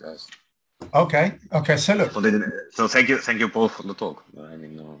 so just. Okay. So look. So thank you, Paul, for the talk. I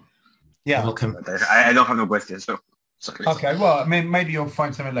mean, no. Yeah. Welcome. I don't have no questions. So. Sorry. Okay. Well, I mean, maybe you'll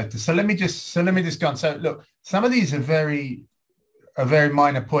find something later. So let me just go on. So look, some of these are very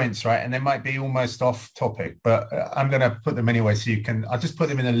minor points, right? And they might be almost off topic, but I'm going to put them anyway. So I'll just put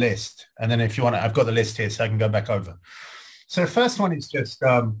them in a list. And then if you want to, I've got the list here so I can go back over. So the first one is just,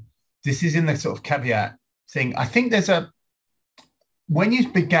 this is in the sort of caveat thing. I think when you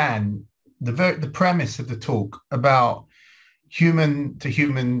began the premise of the talk about human to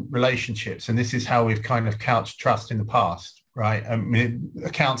human relationships, and this is how we've kind of couched trust in the past, right? I mean,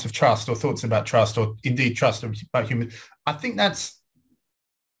 accounts of trust or thoughts about trust or indeed trust about human. I think that's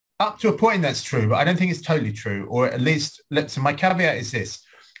up to a point that's true, but I don't think it's totally true, or at least so my caveat is this.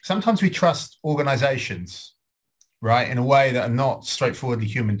 Sometimes we trust organizations, right, in a way that are not straightforwardly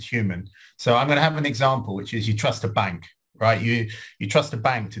human to human. So I'm going to have an example, which is you trust a bank, right? You trust a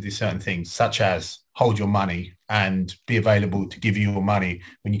bank to do certain things, such as hold your money and be available to give you your money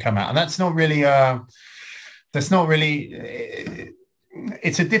when you come out. And that's not really,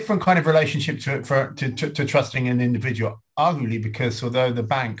 it's a different kind of relationship to trusting an individual, arguably, because although the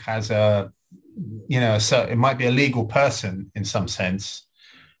bank has so it might be a legal person in some sense,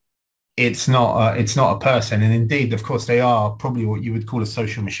 it's not a person. And indeed, of course, they are probably what you would call a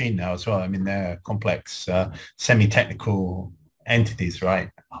social machine now as well. I mean, they're complex, semi-technical entities, right?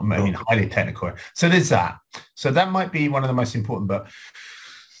 I mean, highly technical. So there's that. So that might be one of the most important. But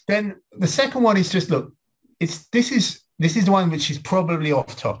then the second one is just, look, this is this is the one which is probably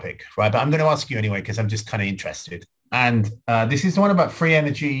off topic, right? But I'm going to ask you anyway, because I'm just kind of interested. And this is the one about free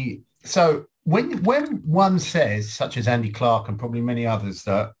energy. So when one says, such as Andy Clark and probably many others,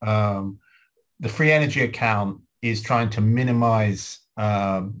 that the free energy account is trying to minimize,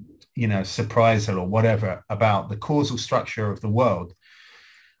 surprisal or whatever about the causal structure of the world.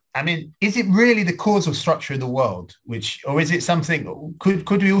 I mean, is it really the causal structure of the world, or is it something,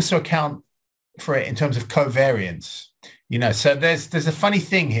 could we also account for it in terms of covariance? So there's a funny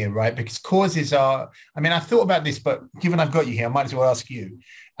thing here, right? Because causes are, I've thought about this, but given I've got you here, I might as well ask you.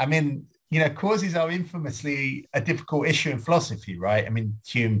 Causes are infamously a difficult issue in philosophy, right?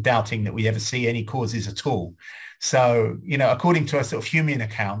 Hume doubting that we ever see any causes at all. So, according to a sort of Humean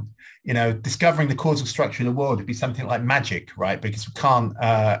account, discovering the causal structure of the world would be something like magic, right? Because we can't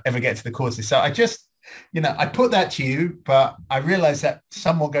ever get to the causes. So I just, I put that to you, but I realize that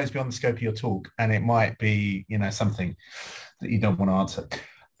somewhat goes beyond the scope of your talk, and it might be, something that you don't want to answer.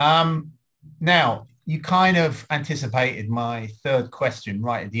 Now, you kind of anticipated my third question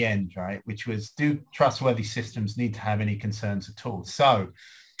right at the end, right? Which was, do trustworthy systems need to have any concerns at all? So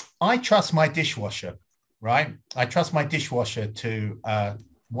I trust my dishwasher, right? I trust my dishwasher to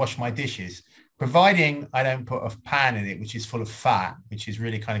wash my dishes, providing I don't put a pan in it, which is full of fat, which is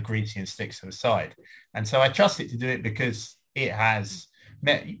really kind of greasy and sticks to the side. And so I trust it to do it because it has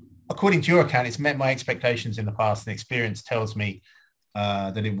met, according to your account, it's met my expectations in the past, and experience tells me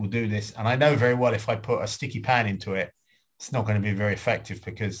that it will do this. And I know very well if I put a sticky pan into it, it's not going to be very effective,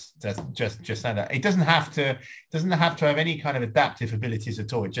 because that's just that. It doesn't have to have any kind of adaptive abilities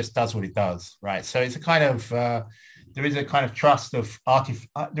at all. It just does what it does, right? So it's a kind of there is a kind of trust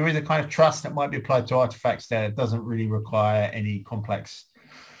that might be applied to artifacts there. It doesn't really require any complex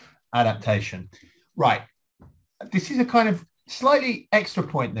adaptation, right? This is a kind of slightly extra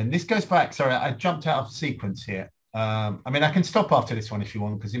point. Then this goes back. Sorry, I jumped out of sequence here. I can stop after this one if you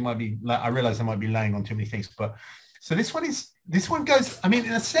want, because it might be, I realize I might be laying on too many things, but so this one goes, in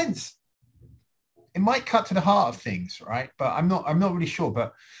a sense, it might cut to the heart of things, right? But I'm not really sure.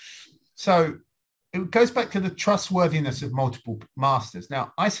 But so it goes back to the trustworthiness of multiple masters.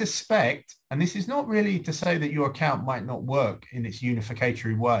 Now, I suspect, and this is not really to say that your account might not work in its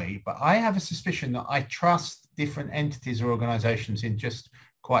unificatory way, but I have a suspicion that I trust different entities or organizations in just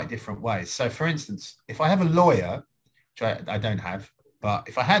quite different ways. So for instance, if I have a lawyer, which I don't have, but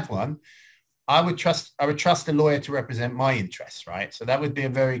if I had one, I would trust a lawyer to represent my interests, right? So that would be a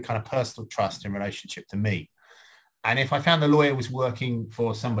very kind of personal trust in relationship to me. And if I found the lawyer was working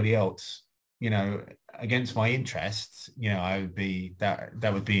for somebody else, against my interests, I would be,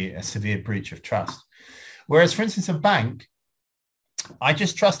 that would be a severe breach of trust. Whereas, for instance, a bank, I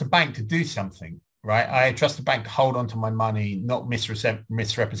just trust a bank to do something, right? I trust the bank to hold on to my money, not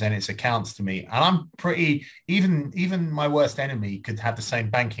misrepresent its accounts to me. And I'm pretty, even my worst enemy could have the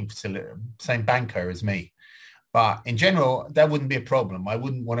same banking facility, same banker as me. But in general, that wouldn't be a problem. I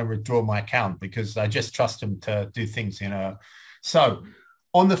wouldn't want to withdraw my account because I just trust them to do things, So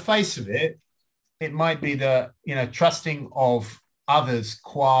on the face of it, it might be the, trusting of others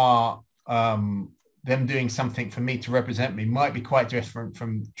qua them doing something for me to represent me might be quite different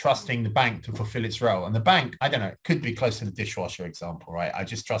from trusting the bank to fulfill its role. And the bank, I don't know, it could be close to the dishwasher example, right? I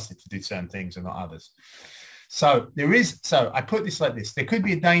just trust it to do certain things and not others. So I put this like this. There could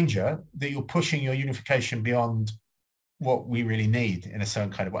be a danger that you're pushing your unification beyond what we really need in a certain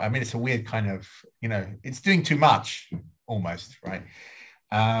kind of way. It's a weird kind of, it's doing too much almost, right?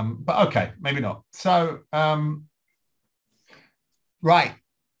 But okay, maybe not. So, right.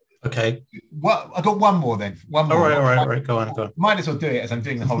 Okay. Well, I got one more then. One more. All right. Go on. Might as well do it as I'm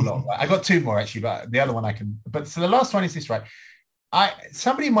doing the whole lot. Right? I got two more actually, but the other one I can. But so the last one is this, right?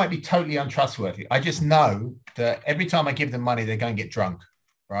 Somebody might be totally untrustworthy. I just know that every time I give them money, they're going to get drunk,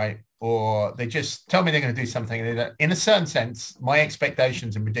 right? Or they just tell me they're going to do something. And in a certain sense, my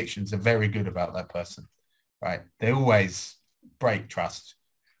expectations and predictions are very good about that person, right? They always break trust.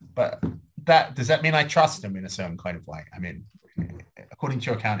 But does that mean I trust them in a certain kind of way? According to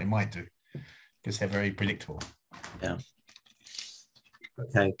your account, it might do, because they're very predictable. Yeah.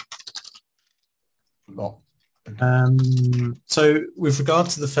 Okay. Well, so with regard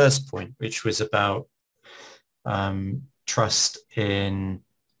to the first point, which was about trust in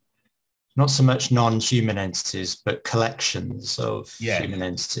not so much non-human entities, but collections of human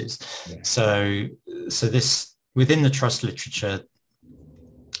entities. Yeah. So this, within the trust literature,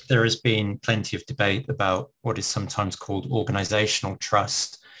 there has been plenty of debate about what is sometimes called organizational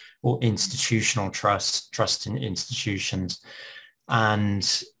trust or institutional trust in institutions.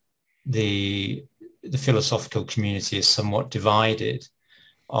 And the philosophical community is somewhat divided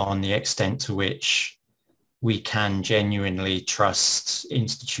on the extent to which we can genuinely trust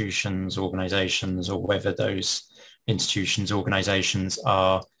institutions, organizations, or whether those institutions, organizations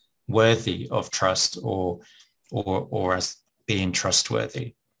are worthy of trust or as being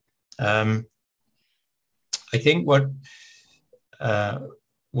trustworthy. I think what I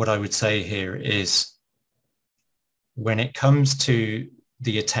would say here is, when it comes to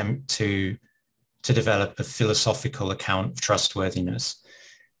the attempt to develop a philosophical account of trustworthiness,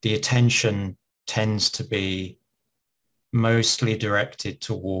 the attention tends to be mostly directed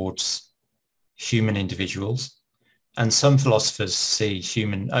towards human individuals. And some philosophers see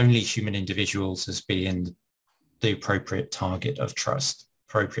only human individuals as being the appropriate target of trust,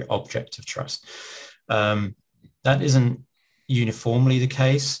 appropriate object of trust. That isn't uniformly the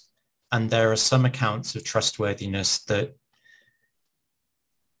case. And there are some accounts of trustworthiness that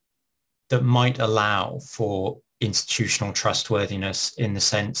might allow for institutional trustworthiness, in the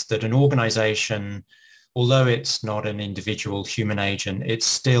sense that an organization, although it's not an individual human agent, it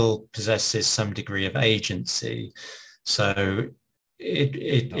still possesses some degree of agency. So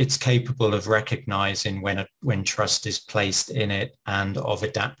it's capable of recognizing when trust is placed in it and of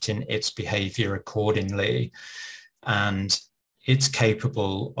adapting its behavior accordingly. And it's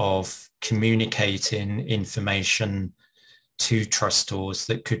capable of communicating information to trustors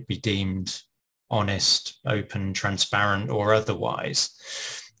that could be deemed honest, open, transparent, or otherwise.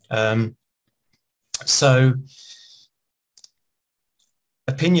 So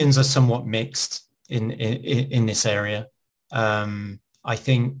opinions are somewhat mixed in this area. I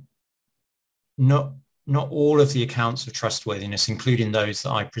think not all of the accounts of trustworthiness, including those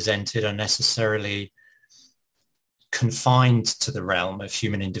that I presented, are necessarily confined to the realm of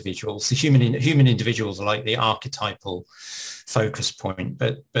human individuals. The human individuals are like the archetypal focus point,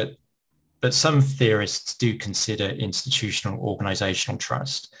 but some theorists do consider institutional organizational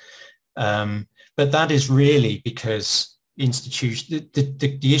trust. But that is really because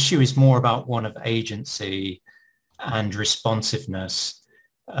the issue is more about one of agency and responsiveness.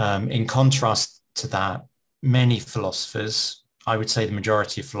 In contrast to that, many philosophers, I would say the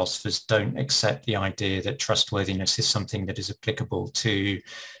majority of philosophers, don't accept the idea that trustworthiness is something that is applicable to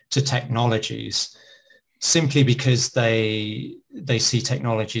technologies, simply because they see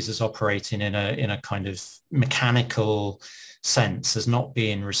technologies as operating in a kind of mechanical sense, as not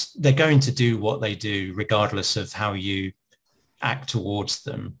being, they're going to do what they do regardless of how you act towards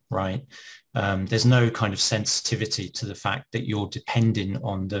them, right? There's no kind of sensitivity to the fact that you're depending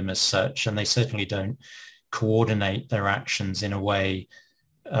on them as such, and they certainly don't coordinate their actions in a way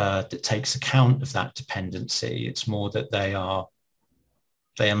that takes account of that dependency. It's more that they are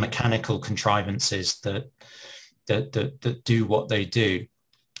mechanical contrivances that do what they do.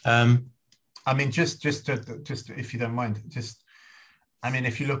 I mean, just if you don't mind, I mean,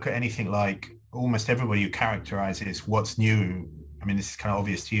 if you look at anything like almost everybody who characterizes what's new, I mean, this is kind of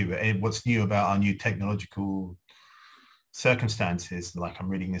obvious to you, but what's new about our new technological circumstances, like I'm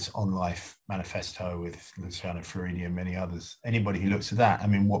reading this On Life manifesto with Luciano Flurry and many others. Anybody who looks at that, I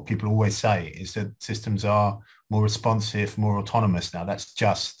mean, what people always say is that systems are more responsive, more autonomous now. That's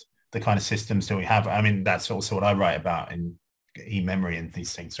just the kind of systems that we have. I mean, that's also what I write about in e-memory and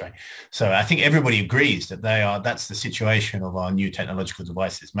these things, right? So I think everybody agrees that that's the situation of our new technological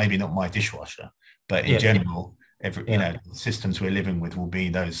devices. Maybe not my dishwasher, but in general, systems we're living with will be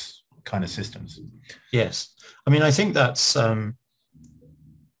those kind of systems. Yes. I mean, I think that's,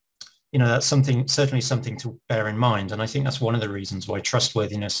 that's certainly something to bear in mind. And I think that's one of the reasons why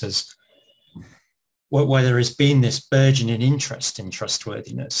trustworthiness why there has been this burgeoning interest in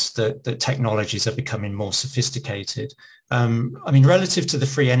trustworthiness, that technologies are becoming more sophisticated. I mean, relative to the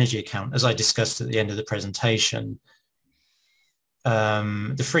free energy account, as I discussed at the end of the presentation,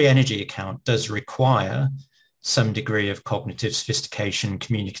 the free energy account does require some degree of cognitive sophistication,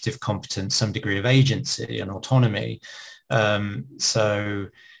 communicative competence, some degree of agency and autonomy. So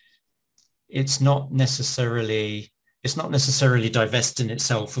it's not necessarily divesting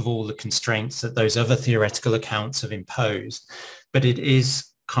itself of all the constraints that those other theoretical accounts have imposed, but it is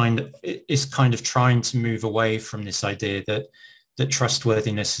kind of trying to move away from this idea that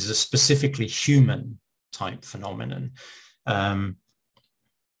trustworthiness is a specifically human type phenomenon.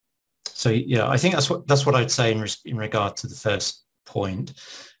 So yeah, I think that's what I'd say in regard to the first point.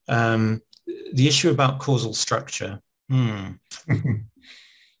 The issue about causal structure. You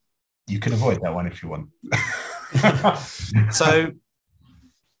can avoid that one if you want. So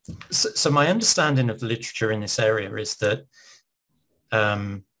my understanding of the literature in this area is that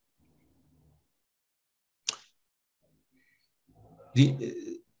the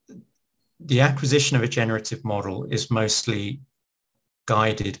acquisition of a generative model is mostly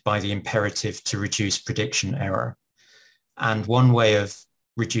guided by the imperative to reduce prediction error. And one way of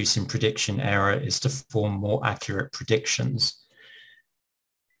reducing prediction error is to form more accurate predictions.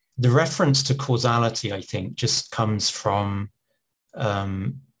 The reference to causality, I think, just comes from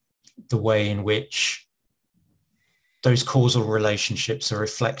the way in which those causal relationships are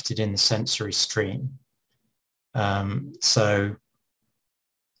reflected in the sensory stream. So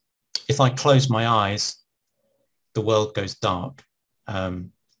if I close my eyes, the world goes dark.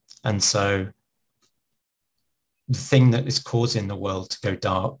 And so the thing that is causing the world to go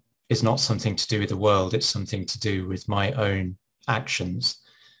dark is not something to do with the world, it's something to do with my own actions.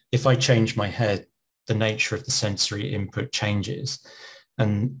 If I change my head, the nature of the sensory input changes.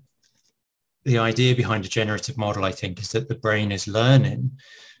 And the idea behind a generative model, I think, is that the brain is learning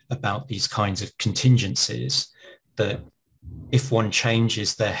about these kinds of contingencies, that if one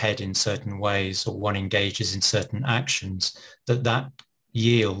changes their head in certain ways or one engages in certain actions, that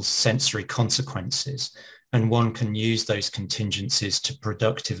yields sensory consequences. And one can use those contingencies to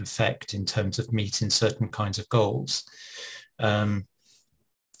productive effect in terms of meeting certain kinds of goals.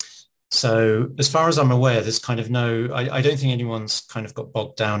 So as far as I'm aware, there's kind of I don't think anyone's kind of got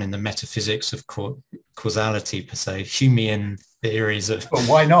bogged down in the metaphysics of causality per se, Humean theories of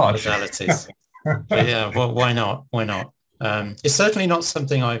why not? Causalities. But yeah, well, why not? Why not? It's certainly not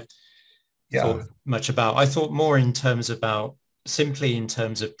something I've thought much about. I thought more simply in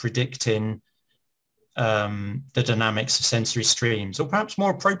terms of predicting the dynamics of sensory streams, or perhaps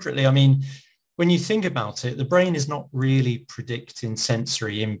more appropriately, I mean, when you think about it, the brain is not really predicting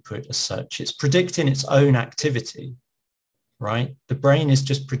sensory input as such. It's predicting its own activity, right? The brain is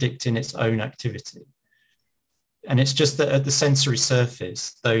just predicting its own activity. And it's just that at the sensory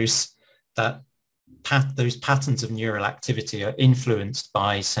surface, those patterns of neural activity are influenced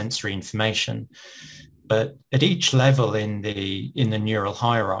by sensory information. But at each level in the neural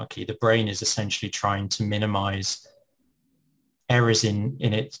hierarchy, the brain is essentially trying to minimize errors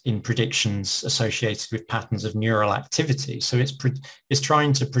in predictions associated with patterns of neural activity. So it's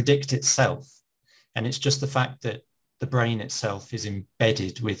trying to predict itself. And it's just the fact that the brain itself is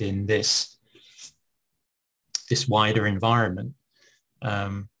embedded within this wider environment.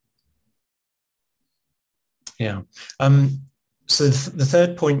 So the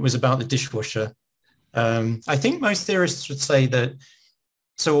third point was about the dishwasher. I think most theorists would say that,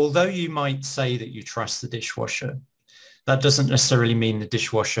 so although you might say that you trust the dishwasher, that doesn't necessarily mean the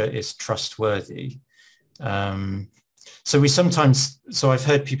dishwasher is trustworthy. So I've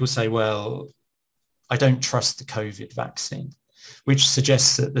heard people say, well, I don't trust the COVID vaccine, which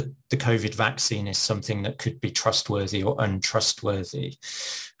suggests that the COVID vaccine is something that could be trustworthy or untrustworthy.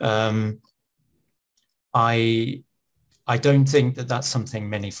 I don't think that that's something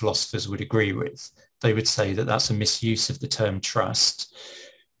many philosophers would agree with. They would say that that's a misuse of the term trust,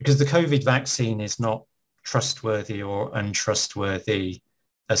 because the COVID vaccine is not trustworthy or untrustworthy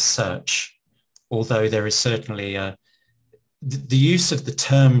as such, although there is certainly the use of the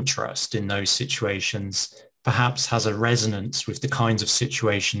term trust in those situations perhaps has a resonance with the kinds of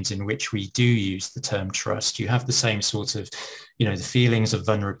situations in which we do use the term trust. You have the same sort of, the feelings of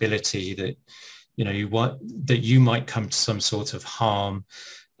vulnerability that, that you might come to some sort of harm.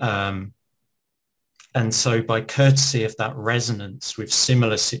 And so by courtesy of that resonance with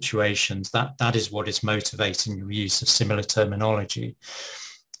similar situations, that is what is motivating your use of similar terminology.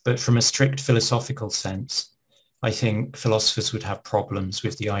 But from a strict philosophical sense, I think philosophers would have problems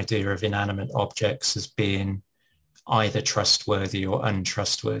with the idea of inanimate objects as being either trustworthy or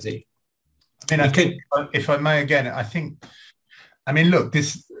untrustworthy. I mean, I think, if I may again, look,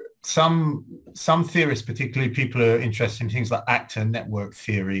 some theorists, particularly people who are interested in things like actor network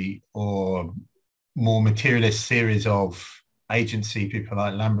theory or more materialist theories of agency, people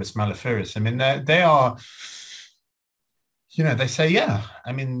like Lambrus Malafieris, they are, they say,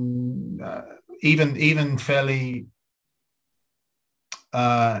 even fairly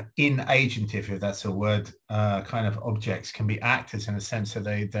in-agentive, if that's a word, kind of objects can be actors in a sense that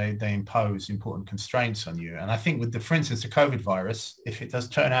they impose important constraints on you. And I think with for instance, the COVID virus, if it does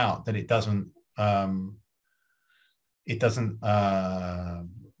turn out that it doesn't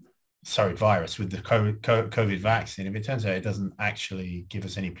virus with the COVID vaccine, if it turns out it doesn't actually give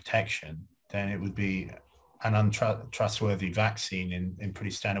us any protection, then it would be an untrustworthy vaccine in pretty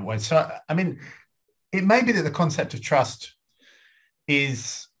standard ways. So, it may be that the concept of trust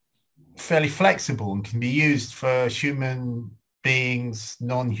is fairly flexible and can be used for human beings,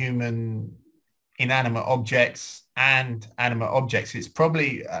 non-human, inanimate objects and animate objects. It's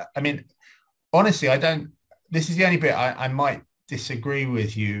probably, honestly, this is the only bit I might disagree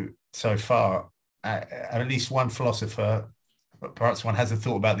with you so far. At least one philosopher perhaps one hasn't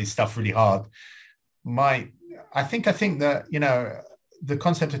thought about this stuff really hard. I think that, you know, the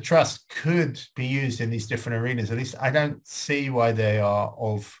concept of trust could be used in these different arenas. At least I don't see why they are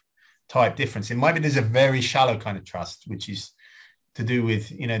of type difference. It might be there's a very shallow kind of trust, which is to do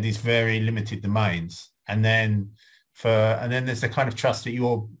with, you know, these very limited domains. And then there's the kind of trust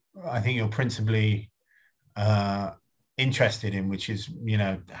that I think you're principally interested in, which is, you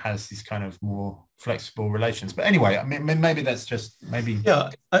know, has this kind of more flexible relations. But anyway, I mean, maybe that's just yeah.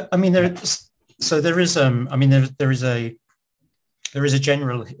 I mean, there is a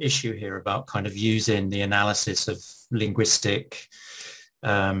general issue here about kind of using the analysis of linguistic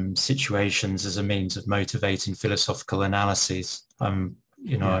situations as a means of motivating philosophical analyses.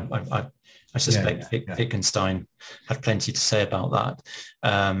 You know, yeah. I suspect Wittgenstein had plenty to say about that.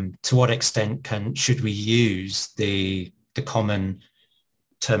 To what extent should we use the common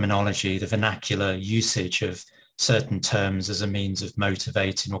terminology, the vernacular usage of certain terms as a means of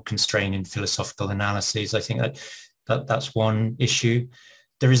motivating or constraining philosophical analyses? I think that's one issue.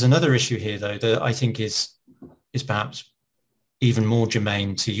 There is another issue here, though, that I think is perhaps even more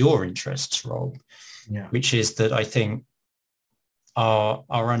germane to your interests, Rob, which is that I think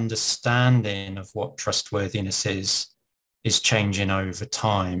our understanding of what trustworthiness is changing over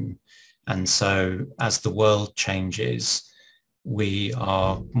time. And so as the world changes, we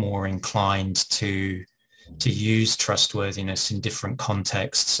are more inclined to use trustworthiness in different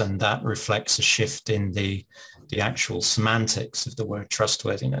contexts, and that reflects a shift in the actual semantics of the word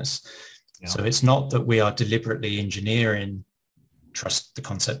trustworthiness. Yeah. So it's not that we are deliberately engineering the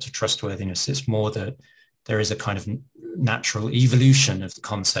concept of trustworthiness. It's more that there is a kind of natural evolution of the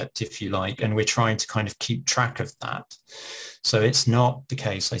concept, if you like, and we're trying to kind of keep track of that. So it's not the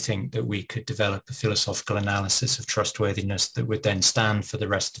case, I think, that we could develop a philosophical analysis of trustworthiness that would then stand for the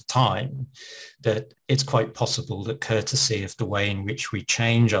rest of time. That it's quite possible that, courtesy of the way in which we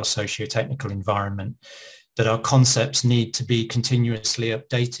change our socio-technical environment, that our concepts need to be continuously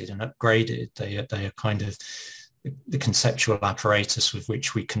updated and upgraded. They are kind of the conceptual apparatus with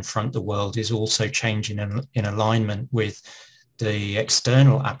which we confront the world is also changing in alignment with the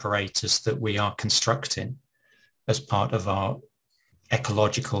external apparatus that we are constructing as part of our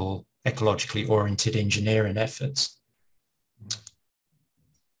ecologically oriented engineering efforts.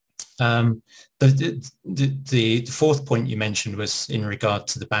 The fourth point you mentioned was in regard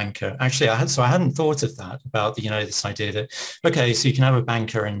to the banker. Actually, I hadn't thought of that, about this idea that, okay, so you can have a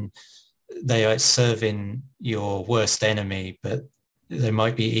banker and they are serving your worst enemy, but they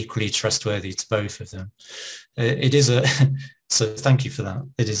might be equally trustworthy to both of them. It is so thank you for that.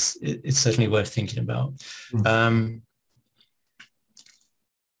 It's certainly worth thinking about.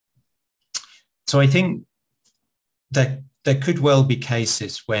 So I think that there could well be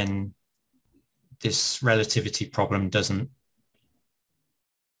cases when this relativity problem doesn't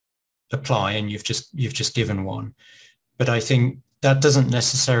apply, and you've just given one. But I think that doesn't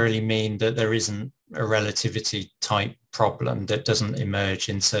necessarily mean that there isn't a relativity type problem that doesn't emerge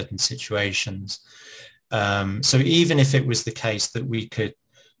in certain situations. So even if it was the case that we could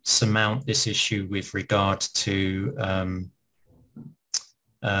surmount this issue with regard to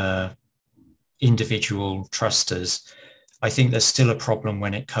individual trusters, I think there's still a problem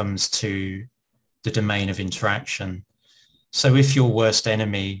when it comes to the domain of interaction. So if your worst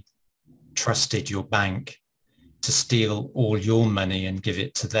enemy trusted your bank to steal all your money and give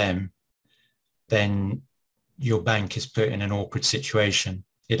it to them, then your bank is put in an awkward situation.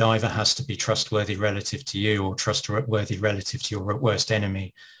 It either has to be trustworthy relative to you or trustworthy relative to your worst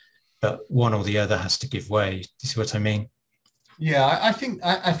enemy, but one or the other has to give way. Do you see what I mean? Yeah, I think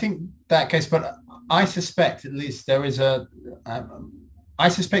that case, but I suspect at least there is I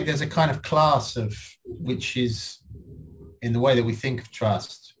suspect there's a kind of class of, which is in the way that we think of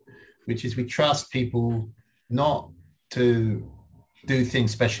trust, which is we trust people not to do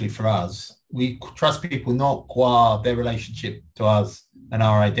things specially for us. We trust people not qua their relationship to us and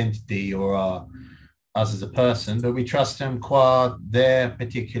our identity or us as a person, but we trust them qua their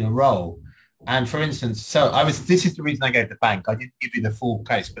particular role. And for instance, this is the reason I gave the bank. I didn't give you the full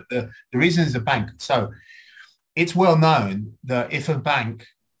case, but the reason is the bank. So it's well known that if a bank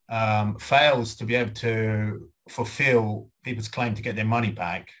fails to be able to fulfill people's claim to get their money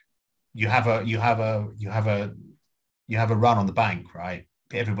back, you have a run on the bank, right?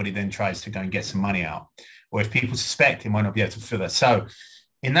 Everybody then tries to go and get some money out. Or if people suspect, they might not be able to fulfill that. So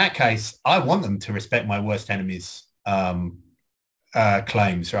in that case, I want them to respect my worst enemy's claims,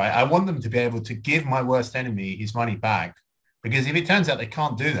 right? I want them to be able to give my worst enemy his money back, because if it turns out they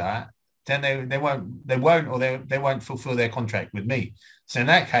can't do that, then they won't fulfill their contract with me. So in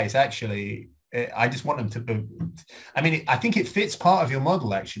that case, actually, I just want them to be, I mean, I think it fits part of your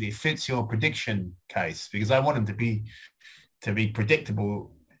model, actually. It fits your prediction case, because I want them to be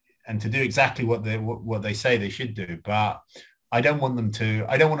predictable and to do exactly what they say they should do. But I don't want them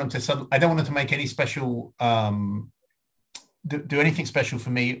to make any special, do anything special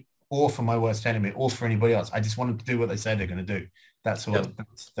for me or for my worst enemy or for anybody else. I just want them to do what they say they're going to do. That's all. Yep.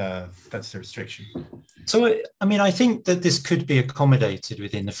 That's the restriction. So, I mean, I think that this could be accommodated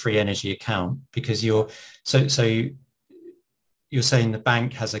within the free energy account, because you're saying the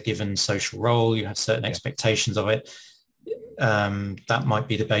bank has a given social role, you have certain expectations of it. That might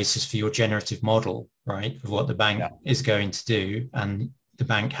be the basis for your generative model, right, of what the bank is going to do, and the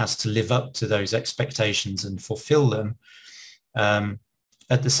bank has to live up to those expectations and fulfill them.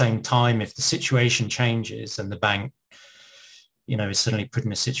 At the same time, if the situation changes and the bank, is suddenly put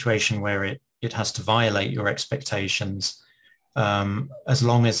in a situation where it has to violate your expectations, as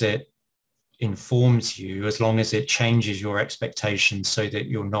long as it informs you, as long as it changes your expectations so that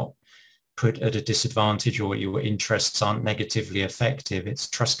you're not put at a disadvantage or your interests aren't negatively affected, its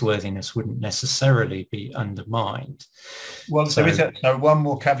trustworthiness wouldn't necessarily be undermined. Well, so one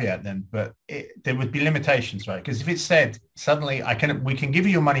more caveat then, but there would be limitations, right? Because if it said suddenly we can give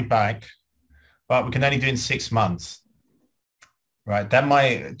you your money back, but we can only do it in 6 months, right? That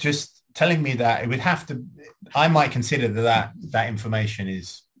might, just telling me that, it would have to, I might consider that information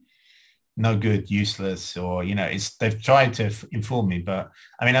is no good, useless, or, they've tried to inform me, but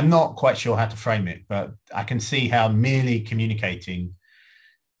I mean, I'm not quite sure how to frame it, but I can see how merely communicating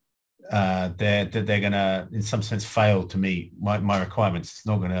they're going to, in some sense, fail to meet my requirements.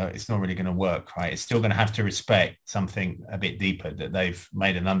 It's not really going to work, right? It's still going to have to respect something a bit deeper, that they've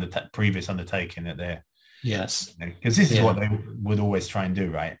made an previous undertaking that they're, yes, because this is what they would always try and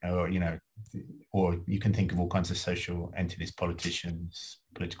do, right? Or you can think of all kinds of social entities, politicians,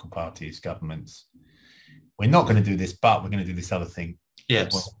 political parties, governments. We're not going to do this, but we're going to do this other thing.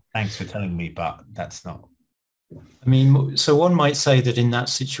 Yes. Well, thanks for telling me, but that's not. I mean, so one might say that in that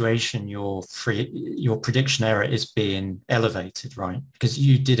situation, your prediction error is being elevated, right? Because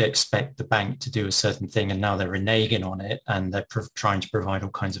you did expect the bank to do a certain thing, and now they're reneging on it, and they're trying to provide all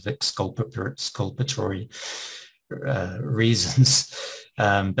kinds of exculpatory reasons.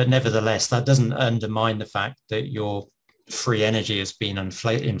 But nevertheless, that doesn't undermine the fact that your free energy has been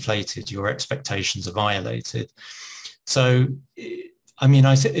inflated, your expectations are violated. So, I mean,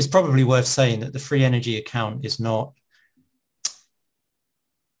 it's probably worth saying that the free energy account is not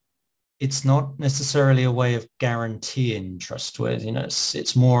necessarily a way of guaranteeing trustworthiness.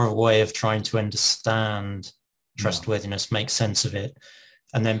 It's more a way of trying to understand trustworthiness, make sense of it,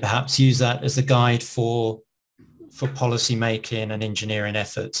 and then perhaps use that as a guide for policy making and engineering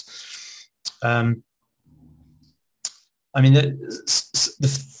efforts. I mean,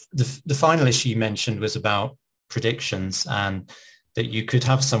 the final issue you mentioned was about predictions, and that you could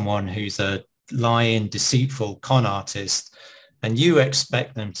have someone who's a lying, deceitful con artist, and you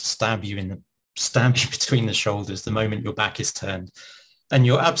expect them to stab you between the shoulders the moment your back is turned. And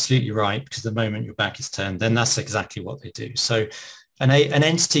you're absolutely right, because the moment your back is turned, then that's exactly what they do. So an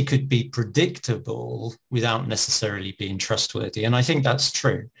entity could be predictable without necessarily being trustworthy. And I think that's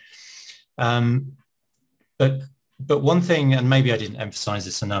true. But one thing, and maybe I didn't emphasize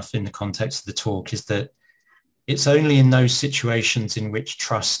this enough in the context of the talk, is that it's only in those situations in which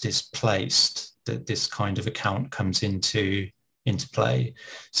trust is placed that this kind of account comes into play.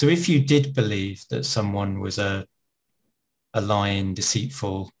 So if you did believe that someone was a lying,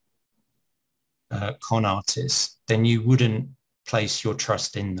 deceitful con artist, then you wouldn't place your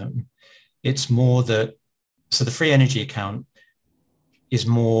trust in them. It's more that, so the free energy account is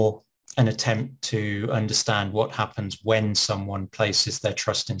more an attempt to understand what happens when someone places their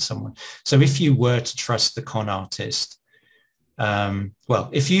trust in someone. So if you were to trust the con artist,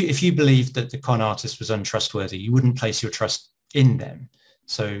 if you believed that the con artist was untrustworthy, you wouldn't place your trust in them.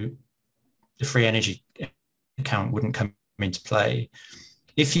 So the free energy account wouldn't come into play.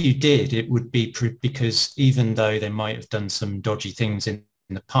 If you did, it would be because even though they might have done some dodgy things in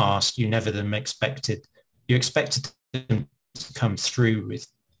the past, you expected them to come through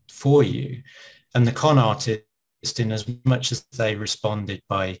for you. And the con artist, in as much as they responded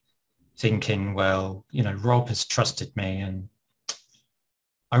by thinking, well, Rob has trusted me and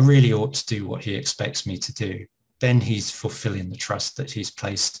I really ought to do what he expects me to do, then he's fulfilling the trust that he's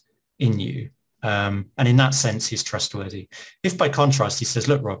placed in you. And in that sense, he's trustworthy. If by contrast, he says,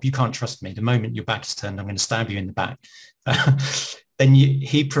 look, Rob, you can't trust me. The moment your back is turned, I'm going to stab you in the back. Then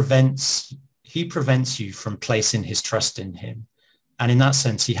he prevents you from placing his trust in him. And in that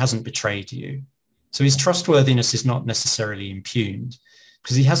sense, he hasn't betrayed you. So his trustworthiness is not necessarily impugned.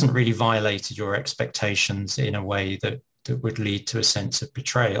 because he hasn't really violated your expectations in a way that would lead to a sense of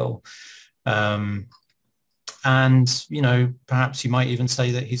betrayal. And, you know, perhaps you might even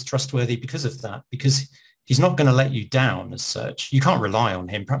say that he's trustworthy because of that, because he's not going to let you down as such. You can't rely on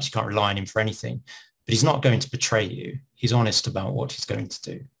him. Perhaps you can't rely on him for anything, but he's not going to betray you. He's honest about what he's going to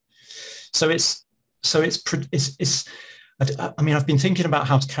do. I mean, I've been thinking about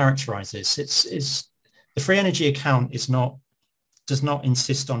how to characterize this. The free energy account does not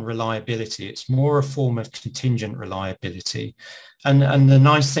insist on reliability. It's more a form of contingent reliability. And the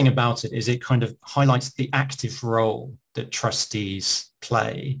nice thing about it is it kind of highlights the active role that trustees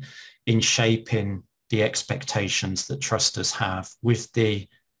play in shaping the expectations that trusters have, with the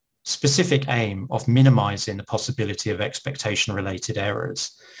specific aim of minimizing the possibility of expectation-related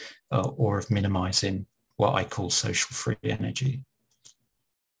errors, or of minimizing what I call social free energy.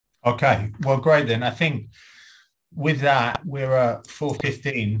 Okay, well, great then. I think with that, we're at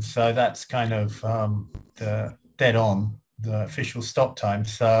 4:15, so that's kind of the dead on, the official stop time.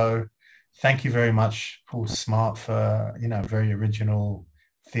 So thank you very much, Paul Smart, for, you know, very original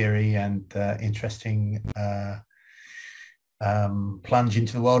theory and interesting plunge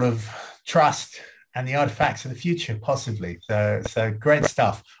into the world of trust and the artifacts of the future, possibly. So great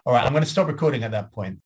stuff. All right, I'm going to stop recording at that point.